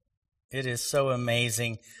It is so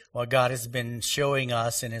amazing what God has been showing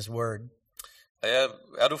us in his word. A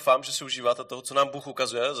já doufám, že si užíváte toho, co nám Bůh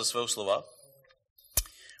ukazuje ze svého slova.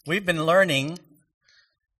 We've been learning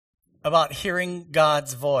about hearing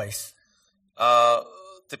God's voice. A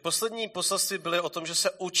ty poslední poselství byly o tom, že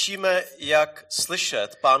se učíme, jak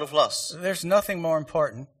slyšet Pánův hlas. There's nothing more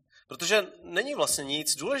important Protože není vlastně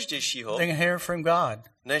nic důležitějšího, than hear from God.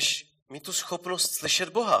 než mít tu schopnost slyšet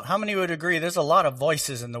Boha. How many would agree there's a lot of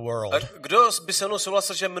voices in the world? A kdo by se mnou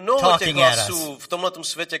souhlasil, že mnoho těch hlasů v tomhletom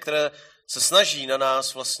světě, které se snaží na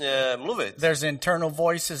nás vlastně mluvit. There's internal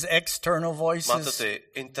voices, external Máte voices, ty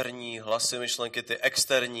interní hlasy, myšlenky, ty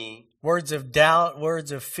externí, words of doubt,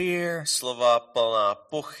 words of fear. slova plná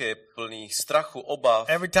pochyb, plných strachu, obav.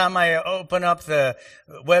 Every time I open up the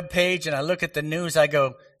web page and I look at the news, I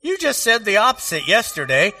go, you just said the opposite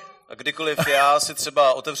yesterday. A kdykoliv já si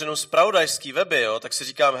třeba otevřenou zpravodajský weby, jo, tak si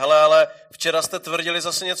říkám, hele, ale včera jste tvrdili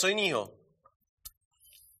zase něco jiného.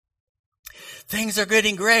 Things are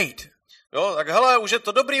getting great. Jo, tak hele, už je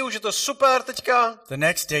to dobrý, už je to super teďka. The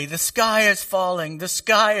next day, the sky is falling, the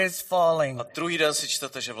sky is falling. A druhý den si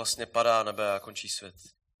čtete, že vlastně padá nebe a končí svět.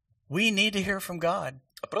 We need to hear from God.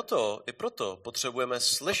 A proto potřebujeme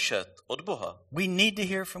slyšet od Boha. We need to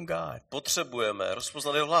hear from God. Potřebujeme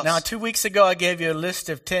rozpoznat jeho hlas. Now, 2 weeks ago, I gave you a list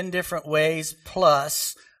of 10 different ways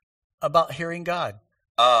plus about hearing God.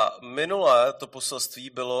 A minulé to poselství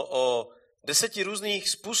bylo o 10 různých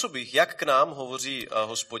způsobech, jak k nám hovoří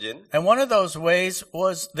Hospodin. And one of those ways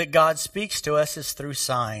was that God speaks to us is through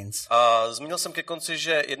signs. A zmínil jsem ke konci,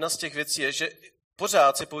 že jedna z těch věcí je, že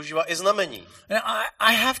pořád se používá i znamení. Now,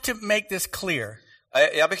 I have to make this clear. A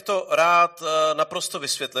já bych to rád naprosto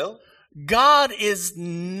vysvětlil. God is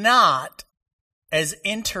not as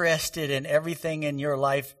interested in everything in your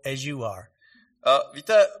life as you are.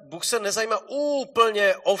 Víte, Bůh se nezajímá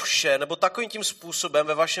úplně o vše, nebo takovým tím způsobem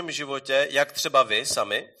ve vašem životě, jak třeba vy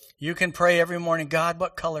sami. You can pray every morning, God,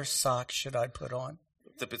 what color socks should I put on?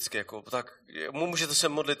 Typicky, jako, tak můžete se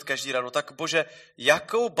modlit každý ráno. Tak Bože,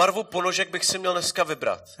 jakou barvu ponožek bych si měl dneska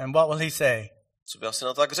vybrat? And what will he say? Co by asi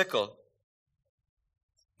na to tak řekl?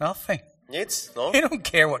 Nothing. Nic, no. He don't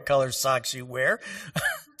care what color socks you wear.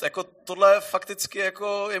 Jako tohle fakticky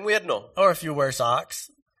jako je mu jedno. Or if you wear socks.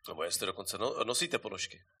 Nebo jestli dokonce nosíte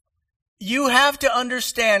ponožky. You have to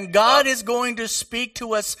understand God is going to speak to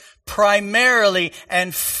us primarily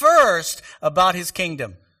and first about his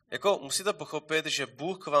kingdom. Jako musíte pochopit, že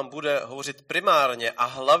Bůh k vám bude hovořit primárně a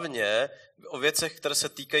hlavně o věcech, které se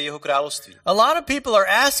týkají jeho království. A lot of people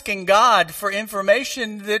are asking God for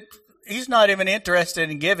information that he's not even interested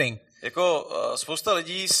in giving. Jako spousta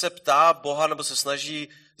lidí se ptá Boha nebo se snaží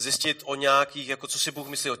zjistit o nějakých, jako co si Bůh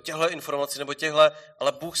myslí o těchto informací nebo těchto,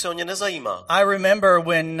 ale Bůh se o ně nezajímá. I remember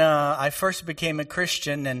when I first became a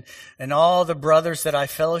Christian and all the brothers that I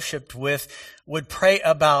fellowshipped with would pray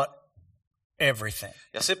about everything.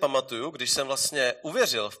 Já si pamatuju, když jsem vlastně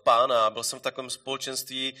uvěřil v Pána, byl jsem v takovém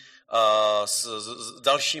společenství s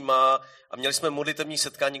dalšíma a měli jsme modlitevní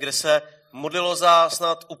setkání, kde se modlilo za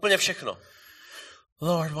snad úplně všechno.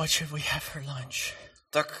 Lord, what should we have for lunch?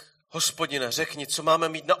 Tak Hospodine, řekni, co máme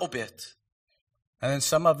mít na oběd. And then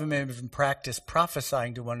some of them even practice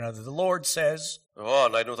prophesying to one another. The Lord says, Jo, a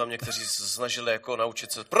najednou tam někteří se snažili jako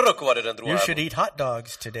naučit se prorokovat jeden druhému. you should eat hot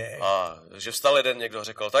dogs today. A že vstal jeden někdo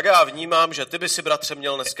řekl, tak já vnímám, že ty by si, bratře,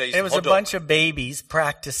 měl dneska jíst It was a hot dog. bunch of babies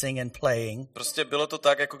practicing and playing. Prostě bylo to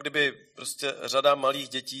tak, jako kdyby prostě řada malých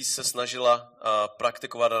dětí se snažila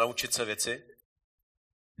praktikovat a naučit se věci.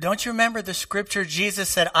 Don't you remember the scripture Jesus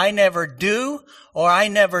said, I never do or I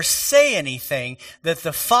never say anything that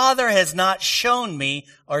the Father has not shown me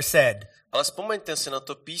or said. Ale vzpomeňte si na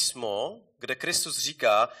to písmo, kde Kristus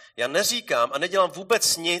říká, já neříkám a nedělám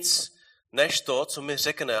vůbec nic, než to, co mi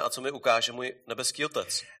řekne a co mi ukáže můj nebeský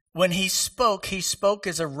Otec. When he spoke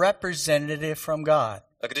as a representative from God.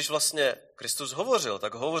 A když vlastně Kristus hovořil,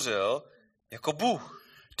 tak hovořil jako Bůh.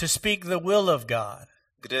 To speak the will of God.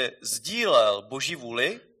 Kde sdílel Boží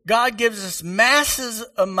vůli. God gives us massive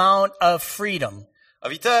amount of freedom. A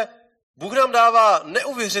víte, Bůh nám dává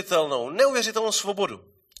neuvěřitelnou svobodu.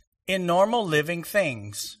 In normal living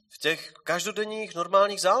things. V těch každodenních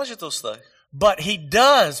normálních záležitostech. But he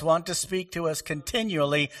does want to speak to us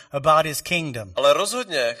continually about his kingdom. Ale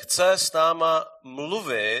rozhodně chce s náma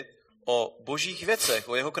mluvit o božích věcech,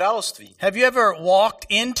 o jeho království. Have you ever walked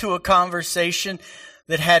into a conversation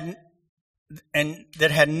that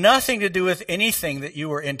had nothing to do with anything that you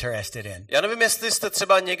were interested in? Já nevím, jestli jste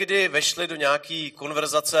třeba někdy vešli do nějaký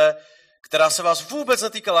konverzace, která se vás vůbec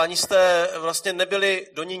netýkala, ani jste vlastně nebyli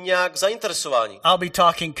do ní nějak zainteresováni. I'll be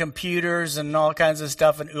talking computers and all kinds of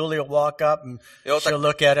stuff, and Uli will walk up and she'll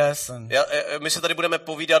look at us. And My se tady budeme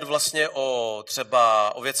povídat vlastně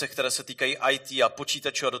třeba o věcech, které se týkají IT a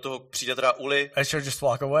počítačů, a do toho přijde teda Uli. I she'll just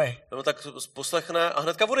walk away. No tak poslechne a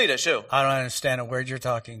hnedka odejde, že jo? I don't understand a word you're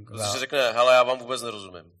talking Protože about. řekne, hele, já vám vůbec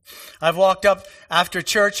nerozumím. I've walked up after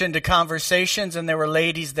church into conversations, and there were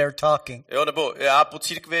ladies there talking. Jo, nebo já po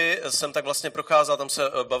církvi jsem tak vlastně procházel, tam se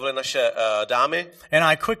bavily naše dámy. And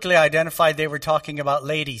I quickly identified they were talking about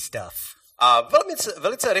lady stuff. A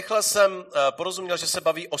velice rychle jsem porozuměl, že se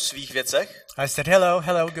baví o svých věcech. I said,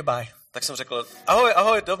 hello, goodbye. Tak jsem řekl,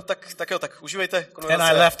 ahoj, tak užívejte konverzaci.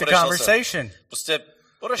 And I left the Odešel conversation. jsem. Prostě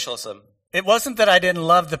odešel jsem. It wasn't that I didn't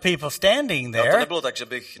love the people standing No, to there, nebylo tak, že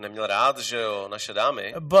bych neměl rád, že jo, naše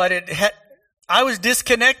dámy. but I was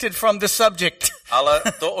disconnected from the subject. Ale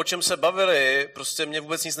to, o čem se bavili, prostě mě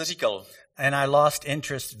vůbec nic neříkalo. And I lost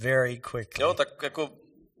interest very quickly. Jo, tak jako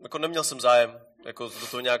neměl jsem zájem jako do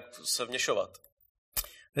toho nějak se vměšovat.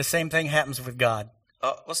 The same thing happens with God.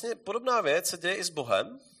 A vlastně podobná věc se děje i s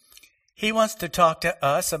Bohem. He wants to talk to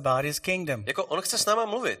us about his kingdom, Jako on chce s náma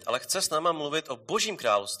mluvit, ale chce s náma mluvit o Božím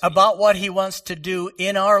království. about what he wants to do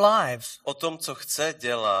in our lives O tom, co chce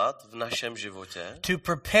dělat v našem životě. to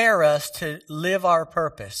prepare us to live our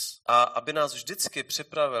purpose. A aby nás vždycky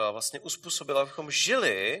připravila, vlastně uspůsobila, abychom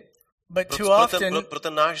žili But too often, pro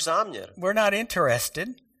ten náš záměr. we're not interested,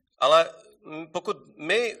 Ale pokud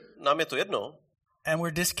nám je to jedno, and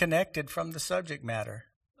we're disconnected from the subject matter.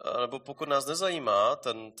 nebo pokud nás nezajímá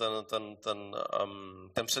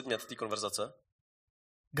ten předmět té konverzace,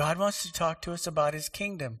 God wants to talk to us about his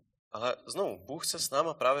kingdom. ale znovu, Bůh chce s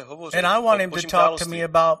náma právě hovořit And I want o him to Božím talk to království. me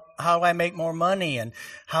about how I make more money and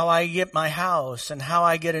how I get my house and how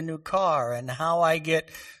I get a new car and how I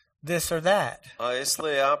get this or that. A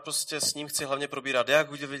jestli já prostě s ním chci hlavně probírat,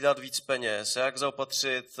 jak vydělat víc peněz, jak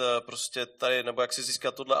zaopatřit prostě tady, nebo jak si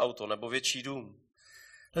získat tohle auto, nebo větší dům.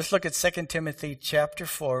 Let's look at 2 Timothy chapter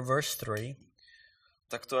 4, verse 3.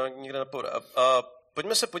 Tak to nikde nepovede.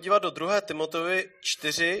 Pojďme se podívat do 2. Timoteovi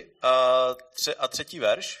 4 a 3.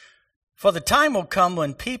 verš. For the time will come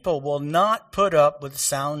when people will not put up with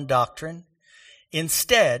sound doctrine.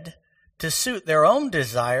 Instead, to suit their own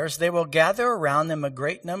desires, they will gather around them a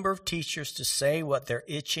great number of teachers to say what their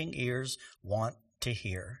itching ears want to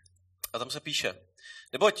hear. A tam se píše,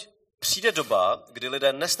 neboť přijde doba, kdy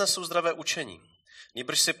lidé nesnesou zdravé učení.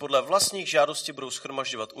 Nýbrž si podle vlastních žádostí budou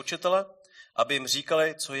shromažďovat učitele, aby jim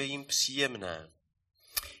říkali, co je jim příjemné.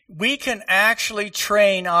 We can actually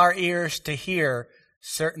train our ears to hear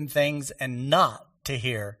certain things and not to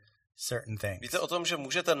hear certain things. Víte o tom, že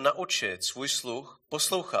můžete naučit svůj sluch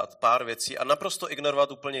poslouchat pár věcí a naprosto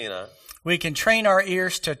ignorovat úplně jiné? We can train our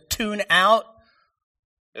ears to tune out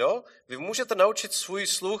Jo? Vy můžete naučit svůj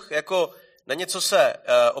sluch jako na něco se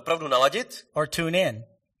opravdu naladit, or tune in.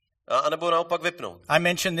 anebo naopak vypnout. I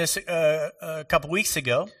mentioned this a couple weeks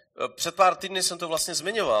ago. Před pár týdny jsem to vlastně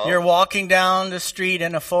zmiňoval, You're walking down the street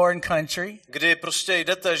in a foreign country, kdy prostě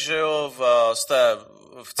jdete, že jo, jste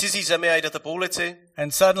v cizí zemi a jdete po ulici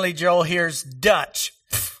and suddenly Joel hears Dutch,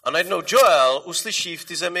 a najednou Joel uslyší v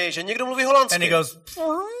té zemi, že někdo mluví and holandsky he goes,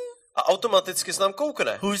 a automaticky se tam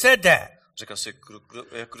koukne. "Who said that?" Říká si,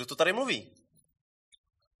 kdo to tady mluví?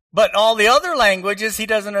 But all the other languages he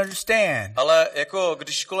doesn't understand. Ale jako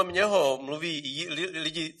když kolem něho mluví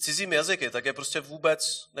lidi cizími jazyky, tak je prostě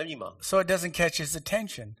vůbec nevnímá. So it doesn't catch his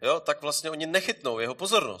attention. Jo, tak vlastně oni nechytnou jeho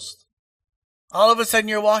pozornost. All of a sudden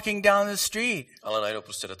you're walking down the street, Ale najednou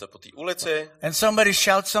prostě jdete po té ulici, and somebody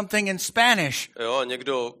shouts something in Spanish, jo, a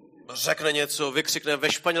někdo řekne něco, vykřikne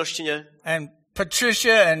ve španělštině. and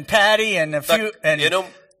Patricia and Patty and a Tak few and jenom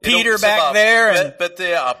Peter třeba back there and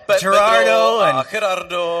Petty a Gerardo Pedro a and-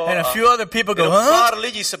 Gerardo and a few other people go, jenom huh? pár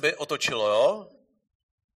lidí se by otočilo, jo?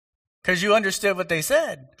 Because you understood what they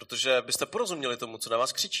said. Protože byste porozuměli tomu, co na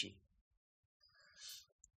vás křičí.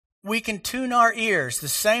 We can tune our ears the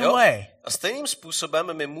same Jo? way A stejným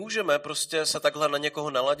způsobem my můžeme prostě se takhle na někoho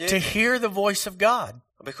naladit, to hear the voice of God.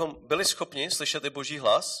 abychom byli schopni slyšet i Boží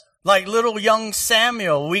hlas. Like little young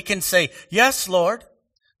Samuel, we can say, "Yes, Lord,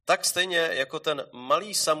 Tak stejně jako ten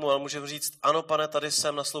malý Samuel můžeme říct, ano, pane, tady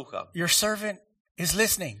jsem, naslouchám. your servant is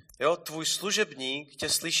listening." Jo, tvůj služebník tě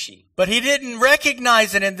slyší. But he didn't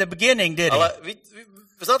recognize it in the beginning, did he? Ale vy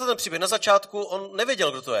znáte ten příběh, na začátku on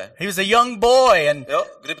nevěděl, kdo to je. He was a young boy, Jo,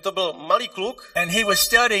 kdyby to byl malý kluk and he was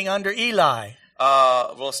studying under Eli, a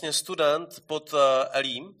vlastně student pod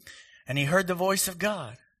Elím and he heard the voice of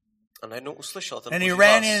God. a najednou uslyšel ten And Boží he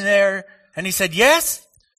ran hlas. in there, and he said, "Yes?"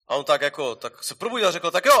 A on tak se probudil a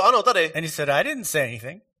řekl, tak jo, ano, tady. And he said, "I didn't say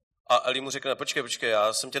anything." A Eli mu řekne, počkej,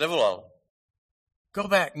 já jsem tě nevolal. Go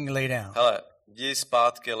back and lay down. Hele, jdi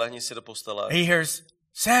zpátky, lehni si do postele. He hears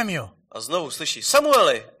Samuel. A znovu slyší,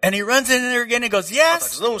 Samueli. And he runs in there again and goes, A tak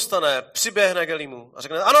yes, znovu stane, přiběhne k Elimu a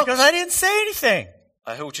řekne, ano. because I didn't say anything.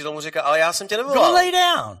 A jeho učitel mu říká, ale já jsem tě Go nevolal. lay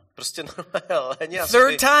down. Prostě normálně, lehni a Third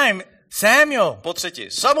spí. time, Samuel. Po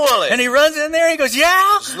třetí, Samueli. And he runs in there and he goes,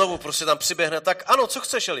 yeah. Znovu prostě tam přiběhne, tak ano, co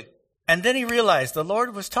chceš, Eli? And then he realized the Lord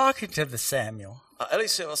was talking to the Samuel. A Eli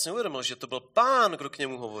si vlastně uvědomil, že to byl Pán, kdo k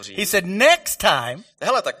němu hovoří. He said, next time,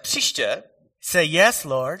 Hele, tak příště say, yes,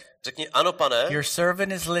 Lord, řekni, ano, pane, your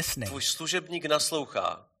servant is listening. tvůj služebník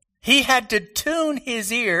naslouchá. He had to tune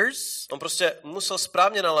his ears, On prostě musel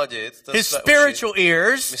správně naladit his své spiritual uši,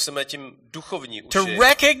 ears, myslíme tím duchovní to uši,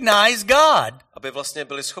 recognize God. aby vlastně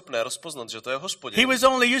byli schopné rozpoznat, že to je He Hospodin. was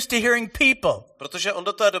only used to hearing people. Protože on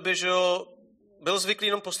do té doby, že jo, byl zvyklý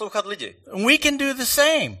jenom poslouchat lidi. We can do the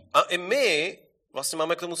same. A i my vlastně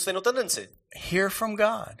máme k tomu stejnou tendenci. Hear from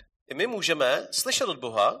God. I my můžeme slyšet od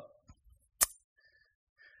Boha.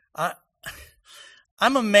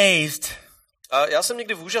 I'm amazed A já jsem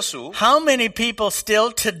někdy v úžasu, how many people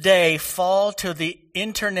still today fall to the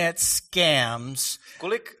internet scams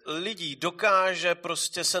kolik lidí dokáže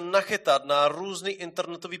prostě se nachytat na různý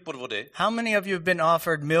internetový podvody. How many of you have been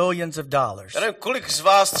offered millions of dollars Já nevím, kolik z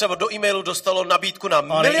vás třeba do e-mailu dostalo nabídku na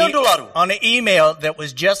 $1,000,000. on an email that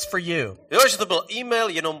was just for you? Jo, že to byl e-mail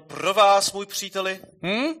jenom pro vás, můj příteli.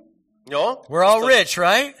 Jo? We're all rich,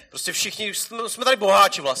 right? Prostě všichni jsme tady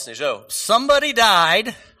boháči vlastně, že jo? Somebody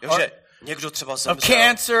died Jo, že někdo třeba of zemřel.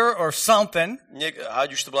 cancer or something,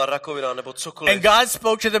 Ať už to byla rakovina nebo cokoliv. and God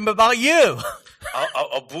spoke to them about you.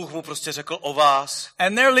 A Bůh mu prostě řekl o vás.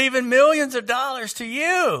 And they're leaving millions of dollars to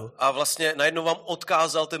you. A vlastně najednou vám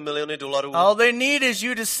odkázal ty miliony dolarů. All they need is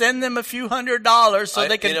you to send them a few $100 so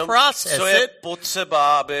they can jenom, process co je it.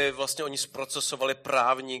 potřeba, aby vlastně oni zprocesovali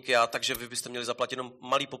právníky, a takže vy byste měli zaplatit jenom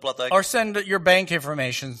malý poplatek, Or send your bank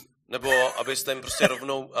information. nebo abyste jim prostě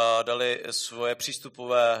rovnou dali svoje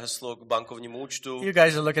přístupové heslo k bankovnímu účtu. You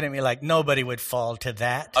guys are looking at me like nobody would fall to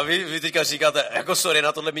that. A vy teďka říkáte, jako sorry,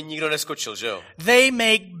 na tohle mi nikdo neskočil, že jo? They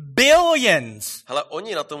make billions Hele,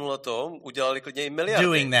 oni na tomhletom udělali klidně i miliardy.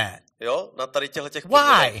 doing that. Jo? Na tady těch Why?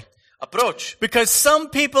 podvodech. A proč? Because some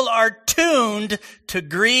people are tuned to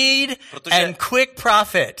greed and quick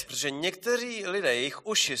profit. Protože někteří lidé, jejich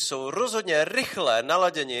uši jsou rozhodně rychle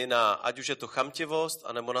naladěni na, ať už je to chamtivost,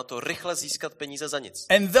 anebo na to rychle získat peníze za nic.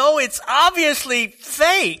 And though it's obviously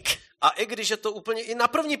fake, A i když je to úplně i na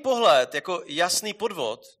první pohled jako jasný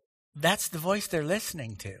podvod, that's the voice they're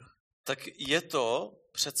listening to. tak je to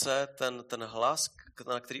přece ten hlas,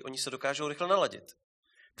 na který oni se dokážou rychle naladit.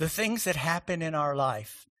 The things that happen in our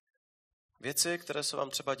life, Věci, které se vám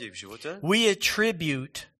třeba dějí v životě, we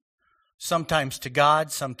attribute sometimes to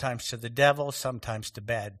God, sometimes to the devil, sometimes to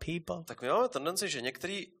bad people. tak my máme tendenci, že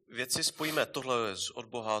některé věci spojíme, tohle je od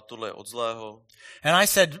Boha, tohle je od zlého. And I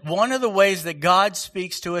said, one of the ways that God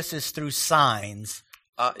speaks to us is through signs.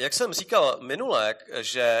 A jak jsem říkal minule,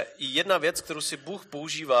 že jedna věc, kterou si Bůh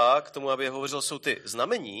používá k tomu, aby hovořil, jsou ty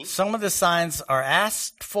znamení. Some of the signs are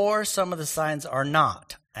asked for, some of the signs are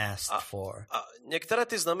not asked for. A některé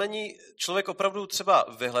ty znamení člověk opravdu třeba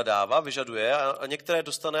vyhledává, vyžaduje, a některé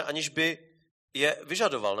dostane, aniž by je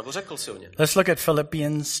vyžadoval, nebo řekl si o ně. Let's look at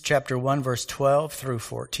Philippians chapter 1 verse 12 through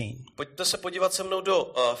 14. Pojďte se podívat se mnou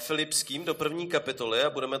do Filipským, do 1. kapitoly, a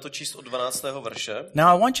budeme to číst od 12. verše. Now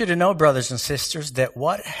I want you to know, brothers and sisters, that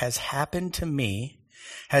what has happened to me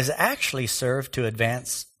has actually served to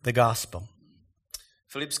advance the gospel.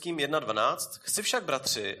 Filipským 1.12. Chci však,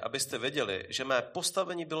 bratři, abyste věděli, že mé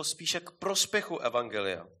postavení bylo spíše k prospěchu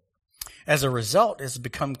evangelia. As a result, it's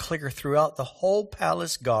become clear throughout the whole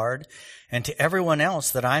palace guard and to everyone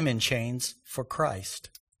else that I'm in chains for Christ.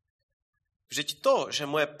 Vždyť to, že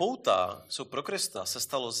moje pouta jsou pro Krista, se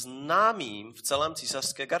stalo známým v celém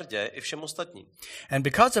císařské gardě i všem ostatním. And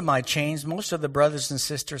because of my chains, most of the brothers and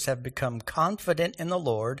sisters have become confident in the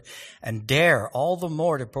Lord and dare all the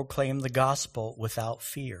more to proclaim the gospel without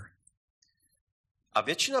fear. A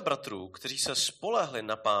většina bratrů, kteří se spolehli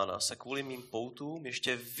na Pána, se kvůli mým poutům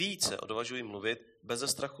ještě více odvažují mluvit beze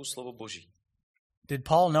strachu slovo Boží. Did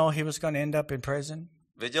Paul know he was going to end up in prison?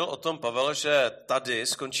 Věděl o tom Pavel, že tady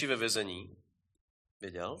skončí ve vězení?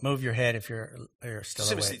 Věděl? Move your head if you're still Co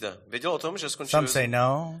si awake. myslíte? Věděl o tom, že skončí Some ve say vězení?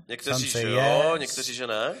 no, some Někteří, say že jo, yes, někteří, že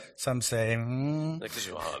ne. some say Někteří,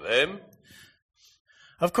 já nevím.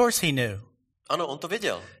 Of course he knew. Ano, on to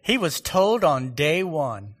věděl. He was told on day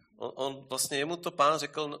one. On vlastně, jemu to Pán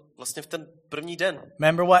řekl vlastně v ten první den.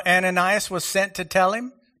 Remember what Ananias was sent to tell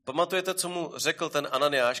him? Pamatujete, co mu řekl ten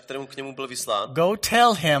Ananiáš, kterému k němu byl vyslán? Go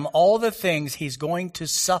tell him all the things he's going to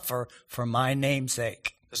suffer for my name's sake.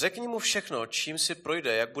 Řekni mu všechno, čím si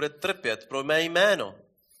projde, jak bude trpět pro mé jméno.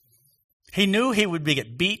 He knew he would get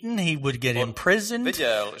beaten, he would get imprisoned.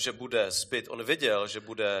 Viděl, že bude zbyt, on viděl, že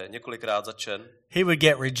bude několikrát zatčen, He would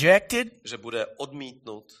get rejected. že bude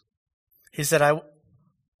odmítnut. He said, I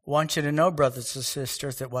want you to know, brothers and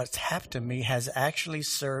sisters, that what's happened to me has actually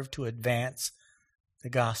served to advance the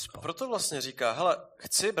gospel. Proto vlastně říká, hele,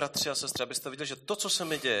 chci, bratři a sestry, abyste viděli, že to, co se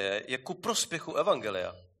mi děje, je ku prospěchu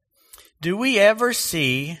evangelia. Do we ever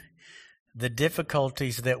see the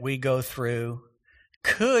difficulties that we go through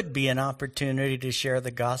could be an opportunity to share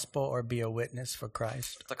the gospel or be a witness for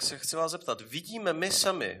Christ? Tak se chci vás zeptat, vidíme my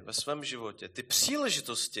sami ve svém životě ty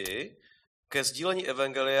příležitosti ke sdílení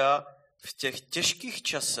evangelia v těch těžkých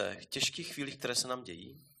časech, těžkých chvílích, které se nám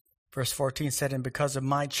dějí? Verse 14 said, and because of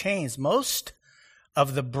my chains, most of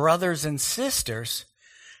the brothers and sisters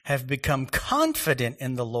have become confident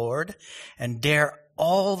in the Lord and dare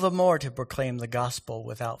all the more to proclaim the gospel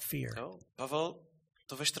without fear. Jo, Pavel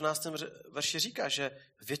to ve 14. verši říká, že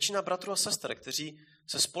většina bratrů a sester, kteří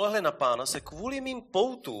se spolehli na Pána, se kvůli mým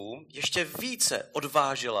poutům ještě více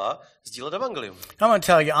odvážila sdílet evangelium. I'm going to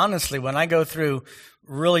tell you honestly, when I go through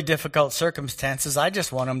really difficult circumstances, I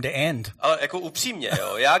just want them to end. Ale jako upřímně,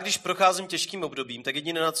 jo, já když procházím těžkým obdobím, tak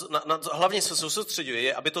jediné, hlavně se soustředuji,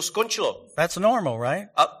 je, aby to skončilo. That's normal, right?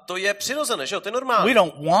 A to je přirozené, že jo, to je normální.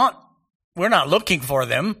 We're not looking for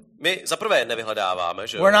them. My zaprvé je nevyhledáváme,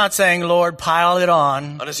 že jo. We're not saying, Lord, pile it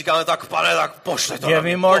on. A neříkáme tak, Pane, tak pošli to Give na me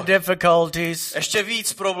mě. more difficulties. Ještě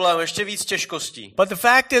víc problémů, ještě víc těžkostí. But the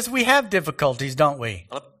fact is we have difficulties, don't we?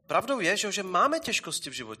 Ale pravdou je, že máme těžkosti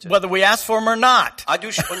v životě. Whether we ask for them or not. Ať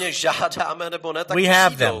už o ně žádáme nebo ne, tak We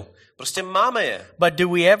have přijdou. them. Prostě máme je. But do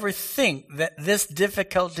we ever think that this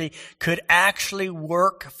difficulty could actually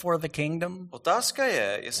work for the kingdom? Otázka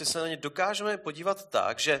je, jestli se na ně dokážeme podívat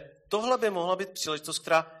tak, že tohle by mohla být příležitost,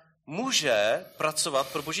 která může pracovat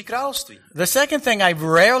pro Boží království. The second thing I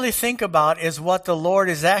rarely think about is what the Lord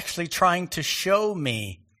is actually trying to show me.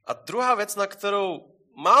 A druhá věc, na kterou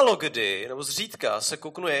málo kdy, nebo zřídka se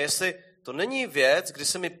kouknu, je, jestli to není věc, kdy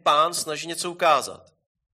se mi Pán snaží něco ukázat.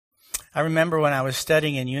 I remember when I was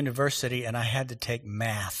studying in university and I had to take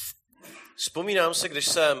math. Vzpomínám se, když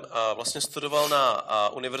jsem vlastně studoval na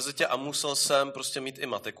univerzitě a musel jsem prostě mít i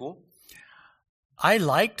matiku. I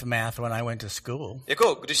liked math when I went to school.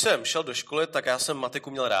 Jako, když jsem šel do školy, tak já jsem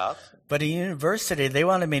matiku měl rád. But in university, they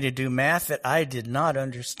wanted me to do math that I did not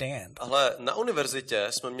understand. Ale na univerzitě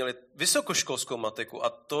jsme měli vysokoškolskou matiku a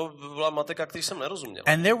to byla matika, který jsem nerozuměl.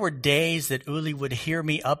 And there were days that Uli would hear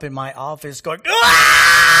me up in my office going,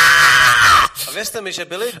 A věřte mi, že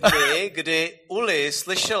byly dny, kdy Uli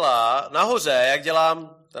slyšela nahoře, jak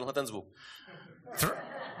dělám tenhle ten zvuk.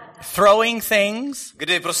 throwing things.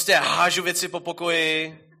 Kdy prostě hážu věci po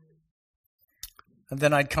pokoji. And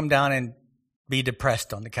then I'd come down and be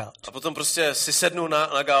depressed on the couch. A potom prostě si sednu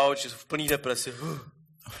na gauč v plný depresi.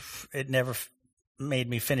 It never made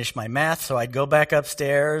me finish my math, so I'd go back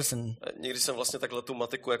upstairs and Někdy jsem vlastně takhle tu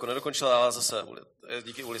matiku jako nedokončil, ale zase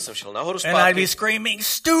díky Uli jsem šel nahoru and I'd be zpátky. screaming,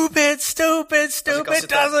 stupid, stupid, A říkal stupid, si,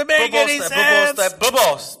 to je doesn't make any blbost, to je sense.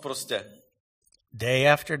 blbost prostě. Day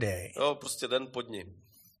after day Jo, prostě den pod ním.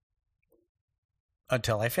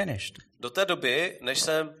 until I finished. Do té doby, než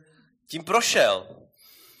jsem tím prošel.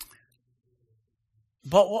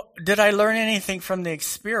 But did I learn anything from the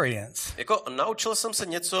experience? Jako naučil jsem se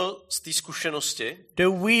něco z té zkušenosti.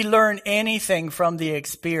 Do we learn anything from the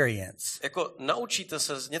experience? Jako naučíte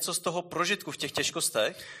se něco z toho prožitku v těch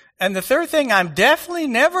těžkostech. And the third thing I'm definitely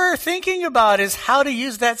never thinking about is how to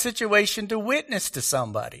use that situation to witness to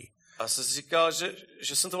somebody. A jsem si říkal,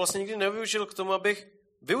 že jsem to vlastně nikdy nevyužil k tomu, abych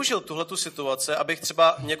využil tuhletu situaci, abych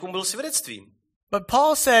třeba někomu byl svědectvím. But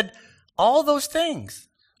Paul said all those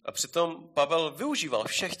things. A přitom Pavel využíval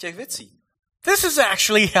všech těch věcí. This is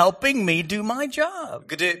actually helping me do my job.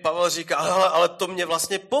 Kdy Pavel říká, ale to mě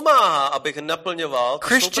vlastně pomáhá, abych naplňoval tu svou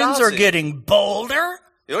Christians are práci. getting bolder.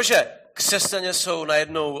 Jo, že křesťané jsou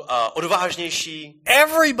najednou odvážnější.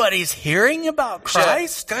 Everybody's hearing about Že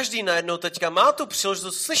Christ. každý najednou teďka má tu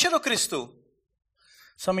příležitost slyšet o Kristu.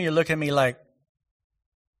 Some of you look at me like,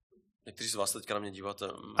 Někteří z vás teďka na mě díváte.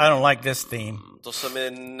 I don't like this theme. To se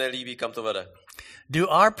mi nelíbí, kam to vede. Do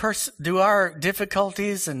our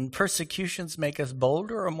difficulties and persecutions make us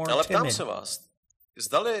bolder or more Ale ptám timid? se vás,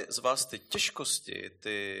 zdali z vás ty těžkosti,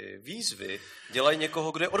 ty výzvy dělají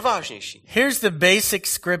někoho, kdo je odvážnější. Here's the basic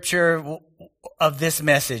scripture of this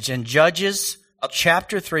message in Judges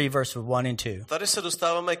chapter 3 verse 1 and 2. Tady se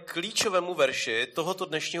dostáváme k klíčovému verši tohoto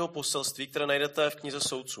dnešního poselství, které najdete v knize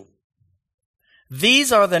Soudců.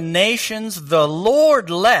 These are the nations the Lord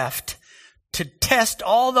left to test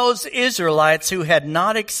all those Israelites who had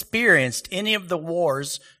not experienced any of the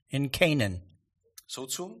wars in Canaan.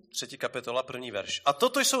 Soudcům, 3. kapitola, 1. verš. A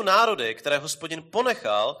toto jsou národy, které Hospodin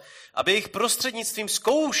ponechal, aby jejich prostřednictvím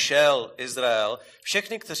zkoušel Izrael,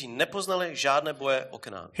 všechny, kteří nepoznali žádné boje o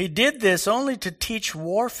Kanán. He did this only to teach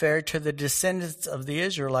warfare to the descendants of the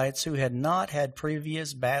Israelites who had not had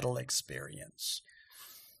previous battle experience.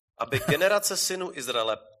 Aby generace synů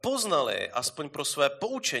Izraele poznali aspoň pro své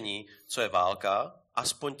poučení, co je válka,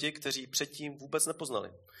 aspoň ti, kteří předtím vůbec nepoznali.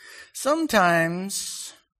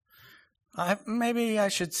 Sometimes, maybe I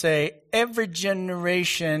should say, every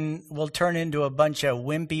generation will turn into a bunch of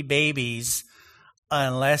wimpy babies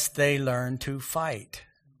unless they learn to fight.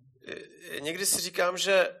 Někdy si říkám,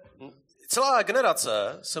 že celá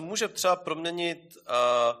generace se může třeba proměnit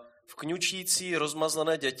v kňučící,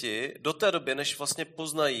 rozmazlené děti do té doby, než vlastně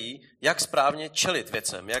poznají, jak správně čelit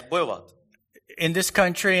věcem, jak bojovat. In this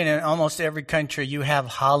country and in almost every country, you have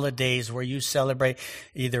holidays where you celebrate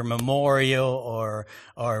either memorial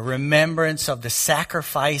or remembrance of the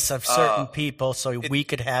sacrifice of certain people so we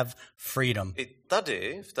could have freedom. I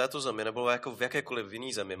tady, v této zemi, nebo jako v jakékoliv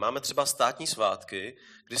jiné zemi, máme třeba státní svátky,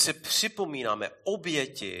 kdy si připomínáme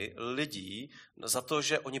oběti lidí za to,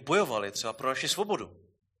 že oni bojovali třeba pro naši svobodu.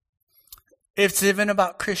 It's even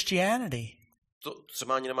about Christianity. To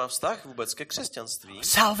třeba ani nemá vztah vůbec ke křesťanství.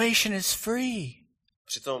 Salvation is free.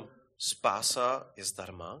 Přitom spása je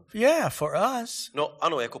zdarma. Yeah, for us. No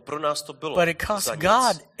ano, jako pro nás to bylo. But it cost za nic.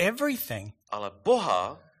 God everything. Ale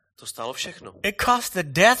Boha to stálo všechno. It cost the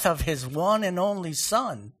death of his one and only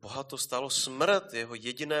son. Boha to stálo smrt jeho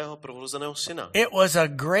jediného prvozeného syna. It was a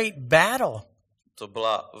great battle. To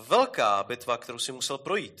byla velká bitva, kterou si musel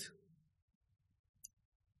projít.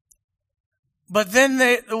 But then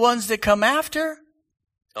the ones that come after,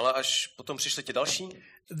 Ale až potom přišli ti další,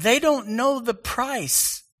 they don't know the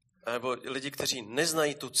price. nebo lidi, kteří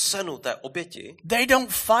neznají tu cenu té oběti, They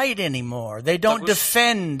don't fight anymore. They don't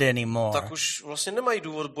defend anymore. tak už vlastně nemají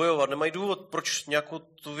důvod bojovat, nemají důvod, proč nějakou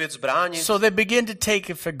tu věc bránit. So they begin to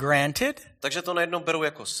take it for granted. Takže to najednou berou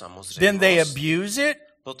jako samozřejmost. Then they abuse it.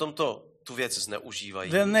 Potom tu věc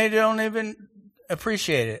zneužívají. Then they don't even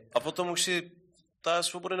appreciate it. A potom už si té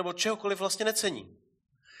svobody nebo čehokoliv vlastně necení.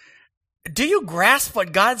 Do you grasp what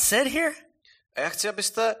God said here? A já chci,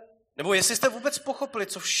 abyste, nebo jestli jste vůbec pochopili,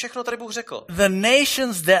 co všechno tady Bůh řekl. The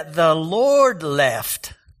nations that the Lord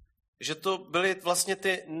left. Že to byly vlastně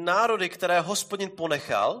ty národy, které Hospodin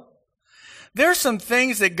ponechal. There are some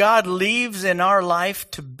things that God leaves in our life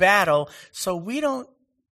to battle so we don't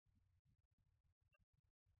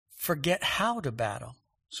forget how to battle.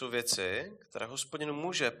 Jsou věci, které Hospodin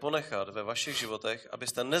může ponechat ve vašich životech,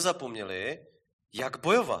 abyste nezapomněli, jak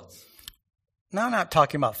bojovat. No, I'm not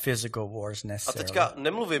talking about physical wars A necessarily. teďka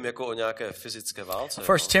nemluvím jako o nějaké fyzické válce.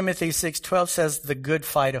 1 Timothy 6:12 says the good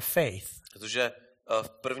fight of faith. Protože v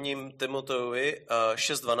 1. Timoteovi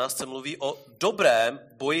 6.12 se mluví o dobrém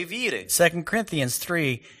boji víry. 2 Corinthians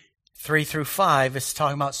 3:3-5 is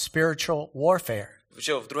talking about spiritual warfare.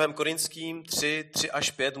 Že v 2. Korinským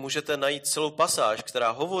 3:3-5 můžete najít celou pasáž,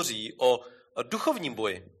 která hovoří o duchovním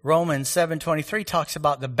boji. Romans 7:23 talks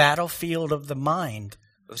about the battlefield of the mind.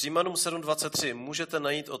 V Římanům 7.23 můžete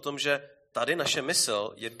najít o tom, že tady naše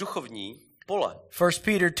mysl je duchovní pole. 1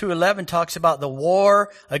 Peter 2:11 talks about the war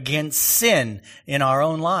against sin in our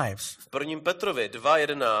own lives. V 1. Petrovi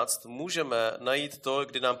 2.11 můžeme najít to,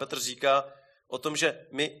 kdy nám Petr říká o tom, že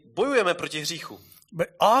my bojujeme proti hříchu. But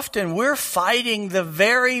often we're fighting the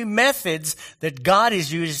very methods that God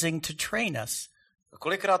is using to train us.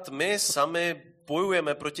 Kolikrát my sami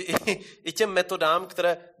bojujeme proti i těm metodám,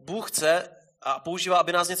 které Bůh chce a používá,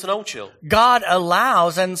 aby nás něco naučil. God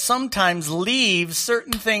allows and sometimes leaves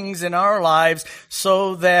certain things in our lives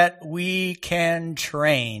so that we can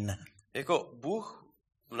train. Jako Bůh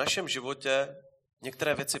v našem životě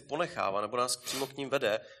některé věci ponechává nebo nás přímo k ním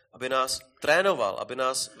vede, aby nás trénoval, aby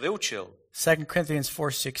nás vyučil. 2 Corinthians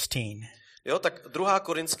 4:16. Jo, tak 2.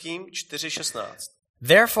 Korinským 4.16.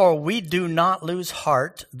 Therefore we do not lose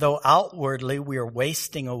heart, though outwardly we are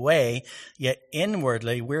wasting away, yet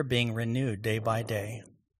inwardly we're being renewed day by day.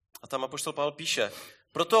 A tam apoštol Pavel píše,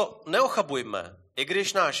 proto neochabujme, i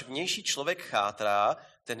když náš vnější člověk chátrá,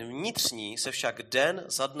 ten vnitřní se však den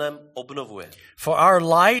za dnem obnovuje. For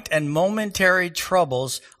our light and momentary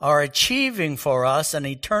troubles are achieving for us an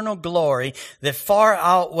eternal glory that far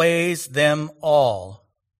outweighs them all.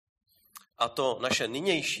 A to naše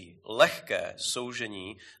nynější, lehké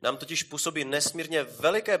soužení nám totiž působí nesmírně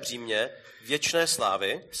veliké břímě věčné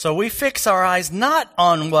slávy. So we fix our eyes not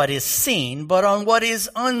on what is seen, but on what is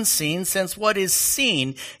unseen, since what is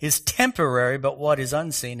seen is temporary, but what is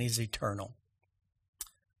unseen is eternal.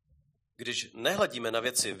 když nehledíme na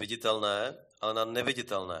věci viditelné, ale na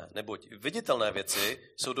neviditelné, neboť viditelné věci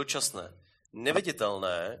jsou dočasné,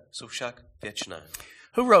 neviditelné jsou však věčné.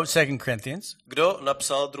 Who wrote 2 Corinthians? Kdo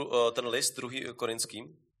napsal ten list 2. Korinským?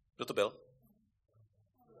 Kdo to byl?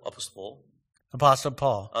 Apoštol. Apostle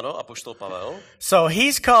Paul. Ano, apoštol Pavel. So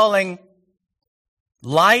he's calling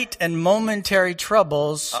light and momentary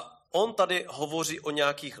troubles. A on tady hovoří o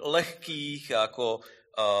nějakých lehkých, jako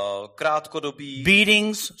krátkodobých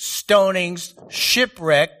Beatings, stonings,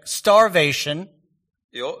 shipwreck, starvation.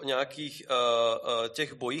 Jo, nějakých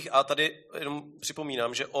těch bojích. A tady jenom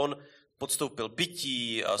připomínám, že on podstoupil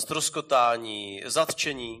bití, ztroskotání,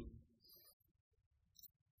 zatčení.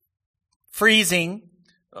 Freezing.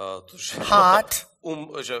 Hot.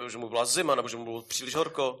 Že mu byla zima, nebo že mu bylo příliš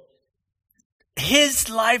horko. His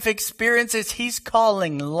life experiences, he's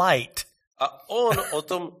calling light. A on o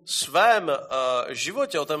tom svém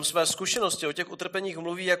životě, o tom své zkušenosti, o těch utrpeních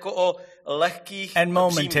mluví jako o lehkých and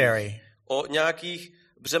momentary. břímích, o nějakých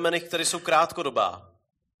břemenech, které jsou krátkodobá.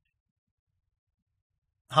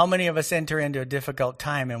 How many of us enter into a difficult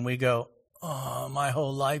time and we go, oh, my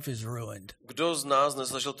whole life is ruined. Kdo z nás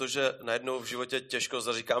nezažil to, že najednou v životě těžko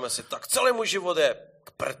zaříkáme si, tak celý můj život je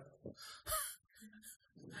k prd.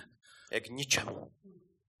 Je k ničemu.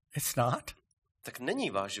 It's not. Tak není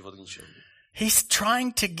váš život k ničemu. He's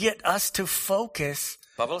trying to get us to focus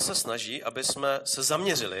Pavel se snaží, aby jsme se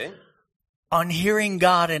zaměřili on hearing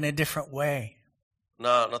God in a different way.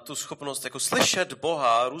 Na tu schopnost jako slyšet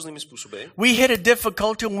Boha různými způsoby. We hit a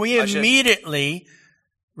difficulty and we immediately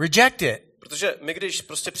reject it. Protože my, když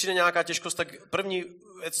prostě přijde nějaká těžkost, tak první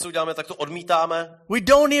věc, co uděláme, tak to odmítáme. We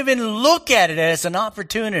don't even look at it as an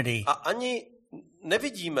opportunity A ani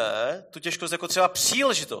nevidíme tu těžkost jako třeba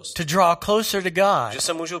příležitost. to draw closer to God, Že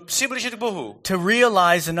se můžu přiblížit k Bohu. to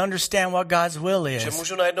realize and understand what God's will Že is,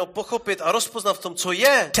 můžu najednou pochopit a rozpoznat v tom, co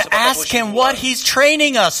je. to třeba ta ask Boží Him vůle. what He's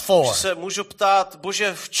training us for. Že se můžu ptát,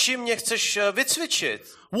 Bože, v čím mě chceš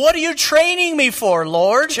vycvičit? What are you training me for,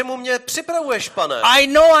 Lord? K čemu mě připravuješ, Pane? I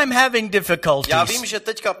know I'm having Já difficulties, vím, že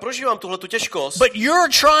teďka prožívám tuhletu těžkost, but you're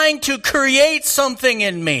trying to create something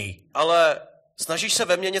in me, ale snažíš se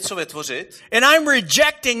ve mně něco vytvořit and I'm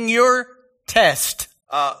rejecting your test.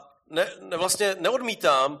 a vlastně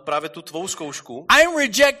neodmítám právě tu tvou zkoušku, I'm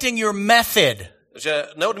rejecting your method. že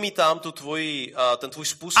neodmítám ten tvůj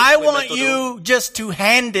způsob, I tvoji want metodu. you just to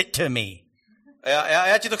hand it to me.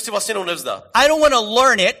 Já ti to chci vlastně jenom nevzdat. I don't want to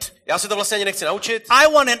learn it. Já si to vlastně ani nechci naučit.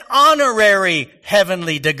 I want an honorary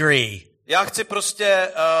heavenly degree. Já chci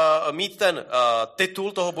prostě mít ten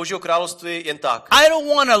titul toho Božího království jen tak. I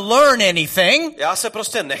don't want to learn anything. Já se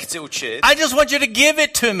prostě nechci učit. I just want you to give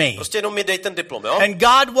it to me. Prostě jenom mi dej ten diplom, jo? And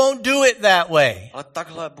God won't do it that way. Ale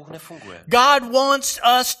takhle Bůh nefunguje. God wants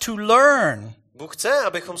us to learn, Bůh chce,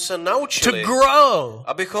 abychom se to naučili, grow,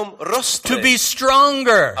 abychom to rostli, be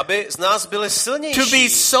stronger, aby z nás byli to be silnější,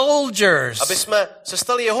 soldiers, aby jsme se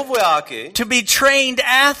stali jeho vojáky, to be trained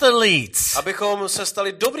athletes, abychom se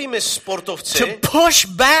stali dobrými to sportovci, push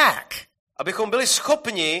back, abychom byli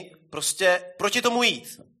schopni prostě proti tomu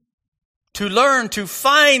jít. to learn to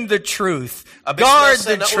find the truth, Aby jsme guard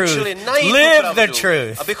se the truth, naučili najít live tu the pravdu,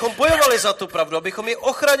 truth. abychom bojovali za tu pravdu, abychom ji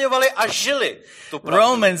ochraňovali a žili tu pravdu.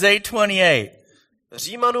 Romans 8:28.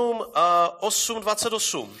 Římanům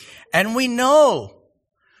 8:28. And we know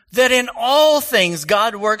that in all things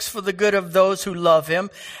God works for the good of those who love him,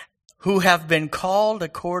 who have been called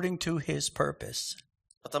according to his purpose.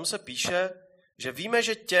 A tam se píše, že víme,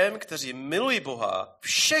 že těm, kteří milují Boha,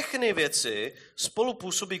 všechny věci spolu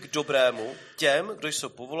působí k dobrému, těm, kdo jsou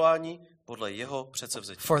povoláni podle jeho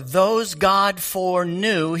předsevzetí. For those God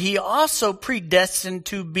foreknew, he also predestined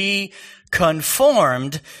to be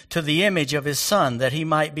conformed to the image of his son, that he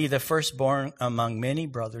might be the firstborn among many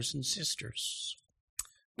brothers and sisters.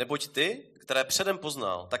 Neboť ty, které předem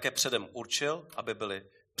poznal, také předem určil, aby byli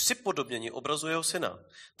připodobněni obrazu jeho syna,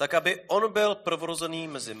 tak aby on byl prvorozený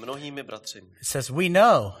mezi mnohými bratři. It says, we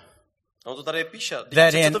know A on to tady píše, that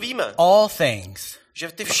přece in to víme, all things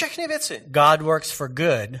že ty všechny věci, God works for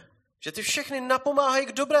good že ty všechny napomáhají k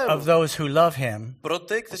of dobrému. those who love him. Pro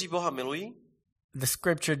ty, kteří Boha milují, The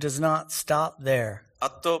scripture does not stop there. a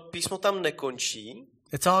to písmo tam nekončí,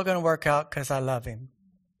 It's all going to work out because I love him.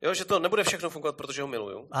 jo, že to nebude všechno fungovat, protože ho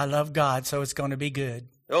miluju. I love God, so it's going to be good.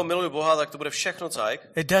 Jo, miluju Boha, tak to bude všechno cajk.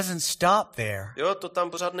 It doesn't stop there. Jo, to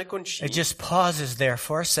tam pořád nekončí. It just pauses there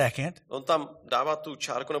for a second. On tam dává tu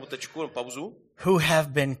čárku nebo tečku, nebo pauzu. Who have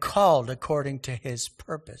been called according to his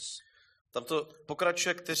purpose. Tam to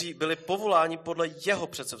pokračuje, kteří byli povoláni podle jeho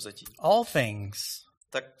předsevzetí. All things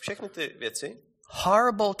Tak všechny ty věci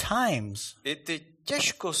horrible times, I ty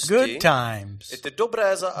těžkosti, good times, i ty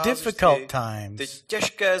dobré difficult záležitosti, ty times,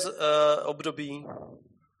 těžké období,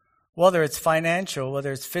 whether it's financial,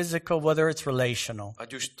 whether it's physical, whether it's relational.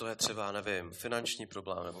 ať už to je třeba, nevím, finanční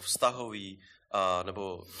problém, nebo vztahový,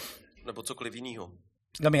 nebo cokoliv jiného.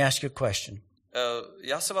 Let me ask you a question.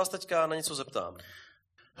 Já se vás teďka na něco zeptám.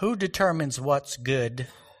 Who determines what's good?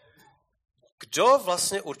 Kdo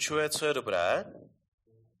vlastně určuje, co je dobré?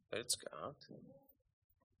 It's God.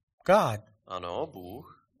 God. Ano,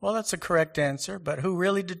 Bůh. Well, that's a correct answer, but who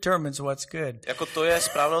really determines what's good? Jako to je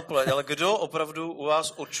správná odpověď, ale kdo opravdu u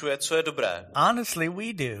vás určuje, co je dobré? Honestly,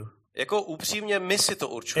 we do. Jako upřímně my si to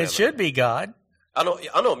určujeme. It should be God,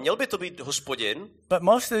 Ano, měl by to být Hospodin, but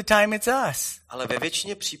most of the time it's us. ale ve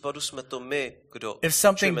většině případů jsme to my, kdo If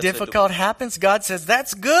something určujeme, co je dobré. difficult happens, God says,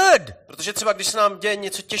 that's good. Protože třeba když se nám děje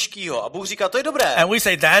něco těžkého a Bůh říká, to je dobré. And we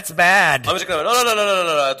say, that's bad. A my řekneme, no,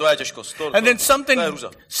 to je těžkost. To And then to je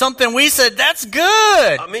hrůza. something we said, that's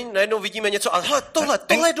good. A my najednou vidíme něco, a hele, tohle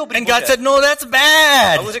je dobrý. And Bože. God said, no, that's A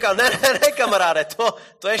bad. Bůh říká, ne, kamaráde,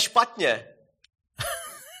 to je špatně.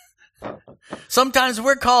 Sometimes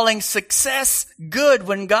we're calling success good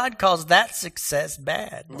when God calls that success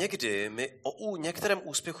bad. Někdy my o některém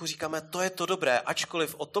úspěchu říkáme, to je to dobré,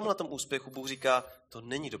 ačkoliv o tomhletom úspěchu Bůh říká, to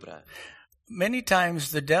není dobré. Many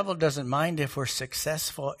times the devil doesn't mind if we're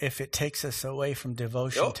successful if it takes us away from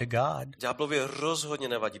devotion to God. Ďáblovi rozhodně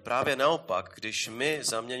nevadí. Právě naopak, když my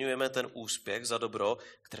zaměňujeme ten úspěch za dobro,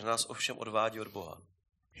 které nás ovšem odvádí od Boha.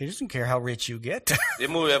 He doesn't care how rich you get.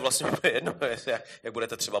 Jemu je vlastně jedno, jak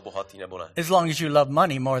budete třeba bohatý nebo ne. As long as you love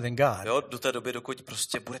money more than God. Jo, do té doby, dokud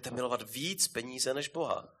prostě budete milovat víc peníze než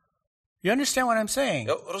Boha. You understand what I'm saying?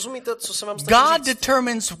 Jo, rozumíte, co jsem vám snažil God říct?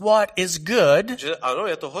 determines what is good. Že ano,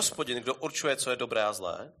 je to Hospodin, kdo určuje, co je dobré a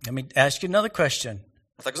zlé. Let me ask you another question.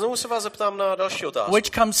 Tak znovu se vás zeptám na další otázku. Which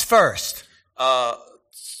comes first? A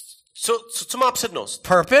co má přednost?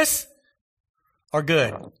 Purpose or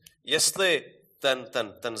good? Jestli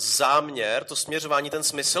ten záměr, to směřování, ten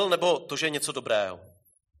smysl, nebo to, že je něco dobrého?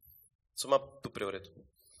 Co má tu prioritu?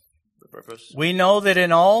 We know that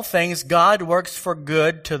in all things God works for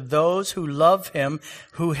good to those who love him,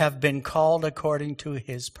 who have been called according to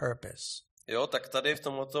his purpose. Jo, tak tady v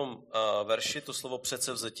tomhletom verši to slovo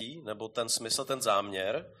předsevzetí, nebo ten smysl, ten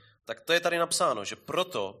záměr, tak to je tady napsáno, že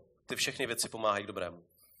proto ty všechny věci pomáhají k dobrému.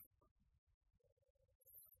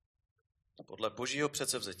 Podle božího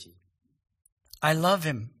předsevzetí. I love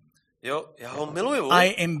him. Jo, já ho miluju.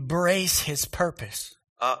 I embrace his purpose.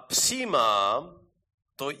 A přijímám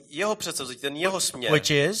to jeho předsevzetí, ten jeho směr.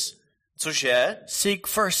 Which is, což je, seek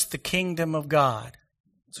first the kingdom of God.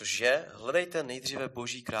 Což je, hledejte nejdříve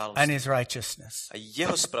Boží království. And his righteousness. A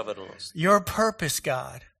jeho spravedlnost. Your purpose,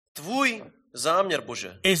 God. Tvůj záměr,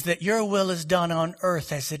 Bože. Is that your will is done on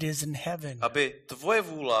earth as it is in heaven. Aby tvoje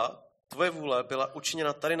vůle byla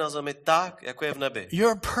učiněna tady na zemi tak, jako je v nebi.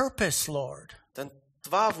 Your purpose, Lord.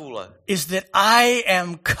 Tvá vůle is that I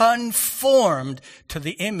am conformed to the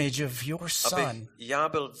image of your son. Aby já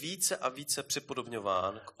byl více a více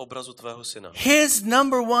připodobňován k obrazu tvého syna. His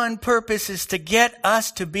number one purpose is to get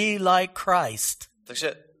us to be like Christ.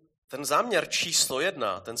 Takže ten záměr číslo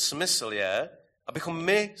 1, ten smysl je, abychom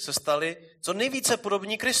my se stali co nejvíce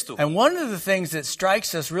podobní Kristu. And one of the things that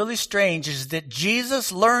strikes us really strange is that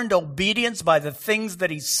Jesus learned obedience by the things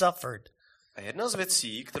that he suffered. A jedna z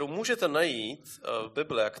věcí, kterou můžete najít v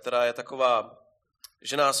Bibli, která je taková,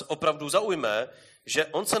 že nás opravdu zaujme, že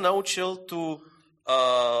on se naučil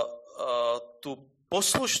tu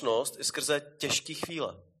poslušnost i skrze těžké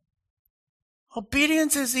chvíle.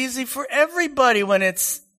 Obedience is easy for everybody when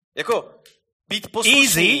it's jako být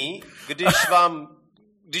poslušný,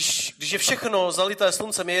 když je všechno zalité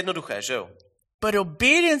sluncem, je jednoduché, že jo? But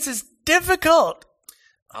obedience is difficult.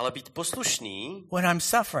 Ale být poslušný, when I'm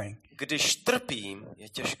suffering. Když trpím, je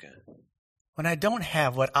těžké. When I don't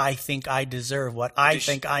have what I think I deserve, what I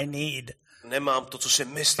think I need. Nemám to, co si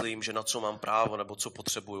myslím, že na co mám právo nebo co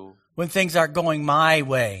potřebuju. When things aren't going my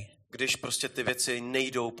way. Když prostě ty věci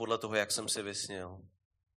nejdou podle toho, jak jsem si vysnil.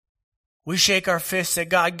 We shake our fists at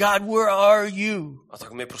God. God, where are you? A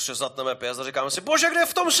tak my prostě zatneme pěst a říkáme si, Bože, kde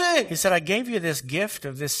v tom jsi? He said, I gave you this gift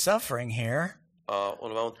of this suffering here. A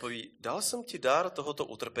on vám odpoví, dal jsem ti dar tohoto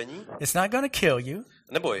utrpení? It's not going to kill you.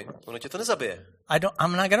 Neboj, ono tě to nezabije.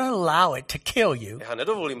 I'm not going to allow it to kill you. Já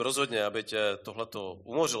nedovolím rozhodně, aby tě tohleto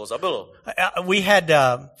umořilo, zabilo. We had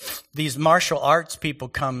these martial arts people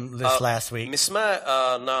come this last week. My jsme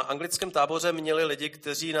na anglickém táboře měli lidi,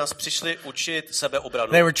 kteří nás přišli učit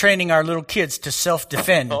sebeobranu. They were training our little kids to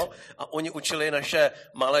self-defend. No, a oni učili naše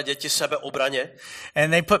malé děti sebeobraně.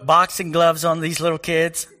 And they put boxing gloves on these little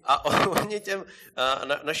kids. A oni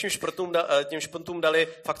našim športům dali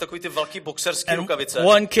fakt takový ty velký boxerský rukavice.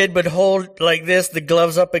 One kid would hold like this, the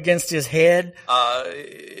gloves up against his head. A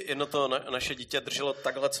jedno to naše dítě drželo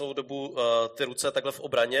takhle celou dobu ty ruce takhle v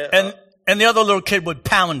obraně. And the other little kid would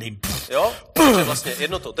pound him. Jo? Takže vlastně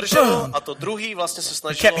jedno to drželo a to druhý vlastně se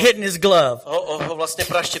snažilo kept hitting his glove. Ho vlastně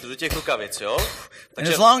praštit do těch rukavic, jo?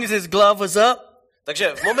 Takže, and as long as his glove was up,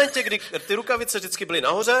 takže v momentě, kdy ty rukavice vždycky byly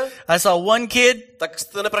nahoře, I saw one kid, tak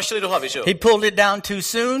jste nepraštili do hlavy, že jo? He pulled it down too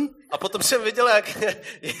soon. A potom jsem viděl, jak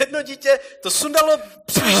jedno dítě to sundalo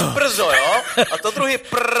příliš brzo, jo? A to druhý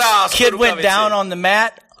prás Kid went down on the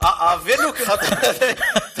mat. A v jednu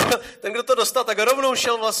ten, kdo to dostal, tak rovnou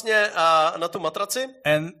šel vlastně na tu matraci.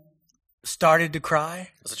 And started to cry.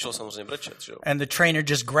 Začal samozřejmě brečet, že jo? And the trainer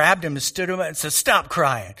just grabbed him and stood him and said, "Stop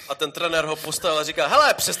crying." A ten trenér ho postavil a říká: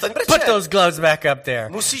 "Hele, přestaň brečet. Put those gloves back up there."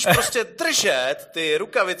 Musíš prostě držet ty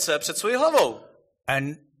rukavice před svojí hlavou.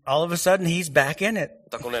 And all of a sudden he's back in it.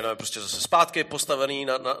 Tak on je prostě zase zpátky postavený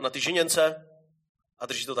na ty žiněnce a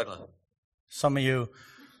drží to takhle. Some of you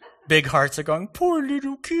big hearts are going, "Poor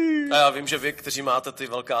little kid." A já vím, že vy, kteří máte ty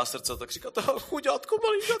velká srdce, tak říkáte: "Chuďátko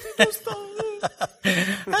malýka, ty dostal."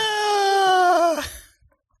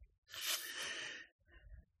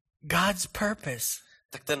 God's purpose.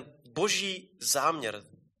 Tak ten boží záměr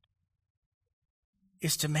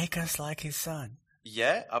is to make us like his son.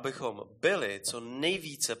 Je, abychom byli co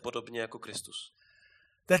nejvíce podobně jako Kristus.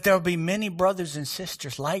 That there will be many brothers and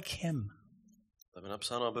sisters like him. Tam je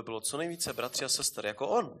napsáno, aby bylo co nejvíce bratří a sester jako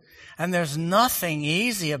on. And there's nothing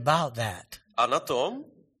easy about that. A na tom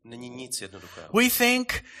není nic jednoduchého. We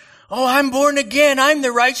think, "Oh, I'm born again. I'm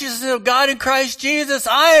the righteousness of God in Christ Jesus.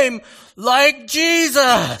 I'm like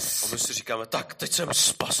Jesus." A my si říkáme: "Tak, teď jsem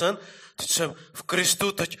spasen, teď jsem v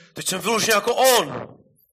Kristu, teď jsem vyložený jako on."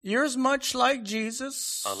 You're as much like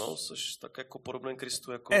Jesus. Ano, jsi tak jako podobný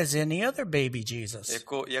Kristu jako as any other baby Jesus.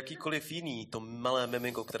 Jako jakýkoliv jiný to malé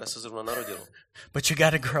miminko, které se zrovna narodilo. But you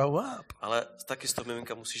got to grow up. Ale taky z toho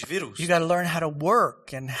miminka musíš vyrůst. You got to learn how to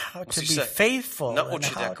work and how to be faithful.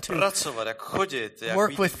 Naučit, jak pracovat, jak chodit, jak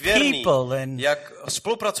work být with věrný, people and jak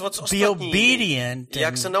spolupracovat s be ostatními, obedient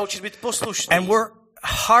jak se naučit být poslušný. And work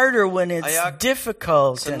harder when it's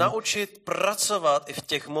difficult. Se naučit pracovat i v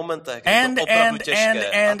těch momentech, kdy je to opravdu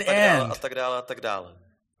těžké a tak dále.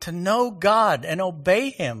 To know God and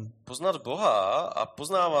obey him. Poznat Boha a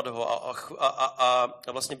poznávat ho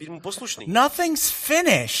a vlastně být mu poslušný. Nothing's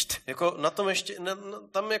finished. Jako na tom ještě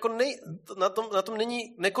tam jako na tom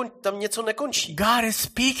není tam něco nekončí. God is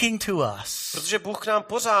speaking to us. Protože Bůh k nám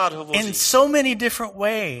pořád hovoří. In so many different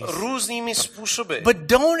ways. Různými způsoby. But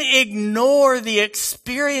don't ignore the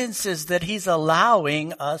experiences that he's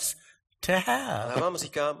allowing us to have. Já vám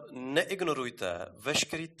říkám, neignorujte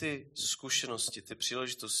veškeré ty zkušenosti, ty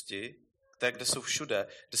příležitosti, kde jsou všude,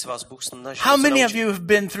 kde se vás Bůh snaží. How many of you have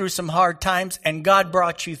been through some hard times and God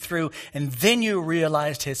brought you through and then you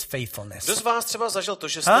realized his faithfulness? Kdo z vás třeba zažil to,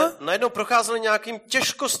 že jste najednou procházeli nějakým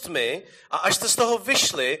těžkostmi a až jste z toho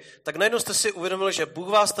vyšli, tak najednou jste si uvědomili, že Bůh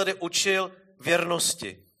vás tady učil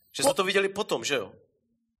věrnosti. Že jste to viděli potom, že jo?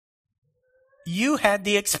 You had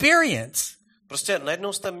the experience. Prostě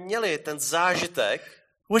najednou jste měli ten zážitek,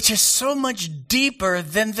 which is so much deeper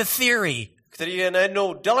than the theory. Který je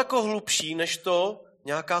najednou daleko hlubší než to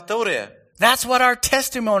nějaká teorie. That's what our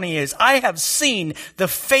testimony is. I have seen the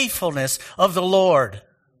faithfulness of the Lord.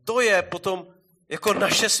 To je potom jako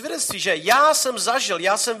naše svědectví, že já jsem zažil,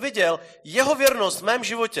 já jsem viděl jeho věrnost v mém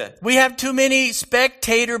životě. We have too many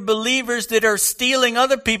spectator believers that are stealing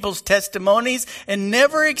other people's testimonies and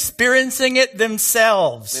never experiencing it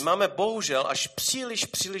themselves. My máme bohužel až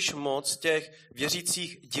příliš moc těch